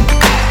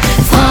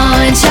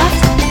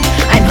 Freundschaft,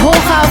 ein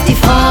Hoch auf die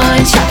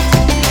Freundschaft.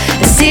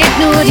 Es zählt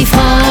nur die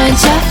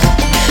Freundschaft,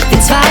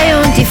 wir zwei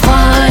und die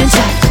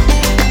Freundschaft.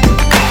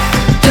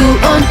 Du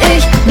und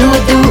ich, nur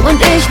du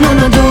und ich, nur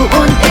du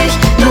und ich,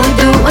 nur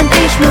du und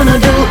ich, nur du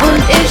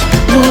und ich,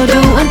 nur du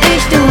und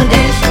ich, du und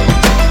ich.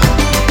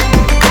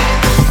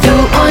 Du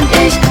und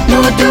ich,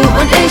 nur du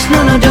und ich,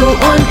 nur du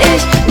und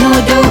ich, nur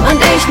du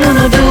und ich,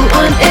 nur du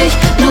und ich,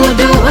 nur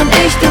du und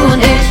ich, du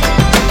und ich.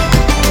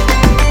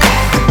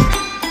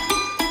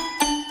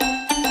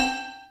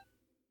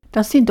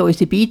 Das sind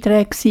unsere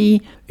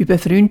Beiträge über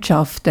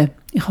Freundschaften.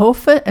 Ich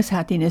hoffe, es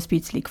hat Ihnen ein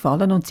bisschen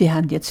gefallen und Sie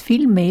haben jetzt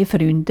viel mehr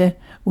Freunde,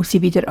 die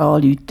Sie wieder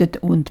anrufen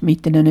und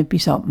mit ihnen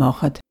etwas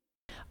abmachen.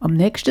 Am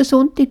nächsten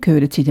Sonntag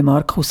hören Sie den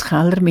Markus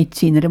Keller mit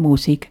seiner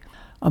Musik.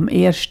 Am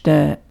 1.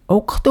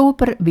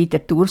 Oktober wieder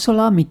die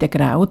Ursula mit der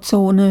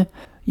Grauzone,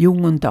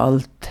 Jung und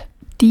Alt.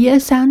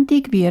 Diese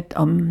Sendung wird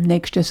am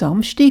nächsten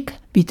Samstag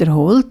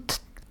wiederholt,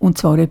 und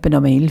zwar etwa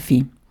am 11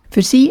 Uhr.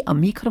 Für Sie am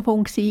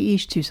Mikrofon war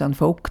Susanne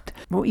Vogt,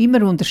 wo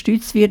immer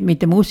unterstützt wird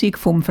mit der Musik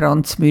von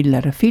Franz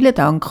Müller. Vielen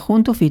Dank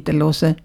und auf Wiederhören.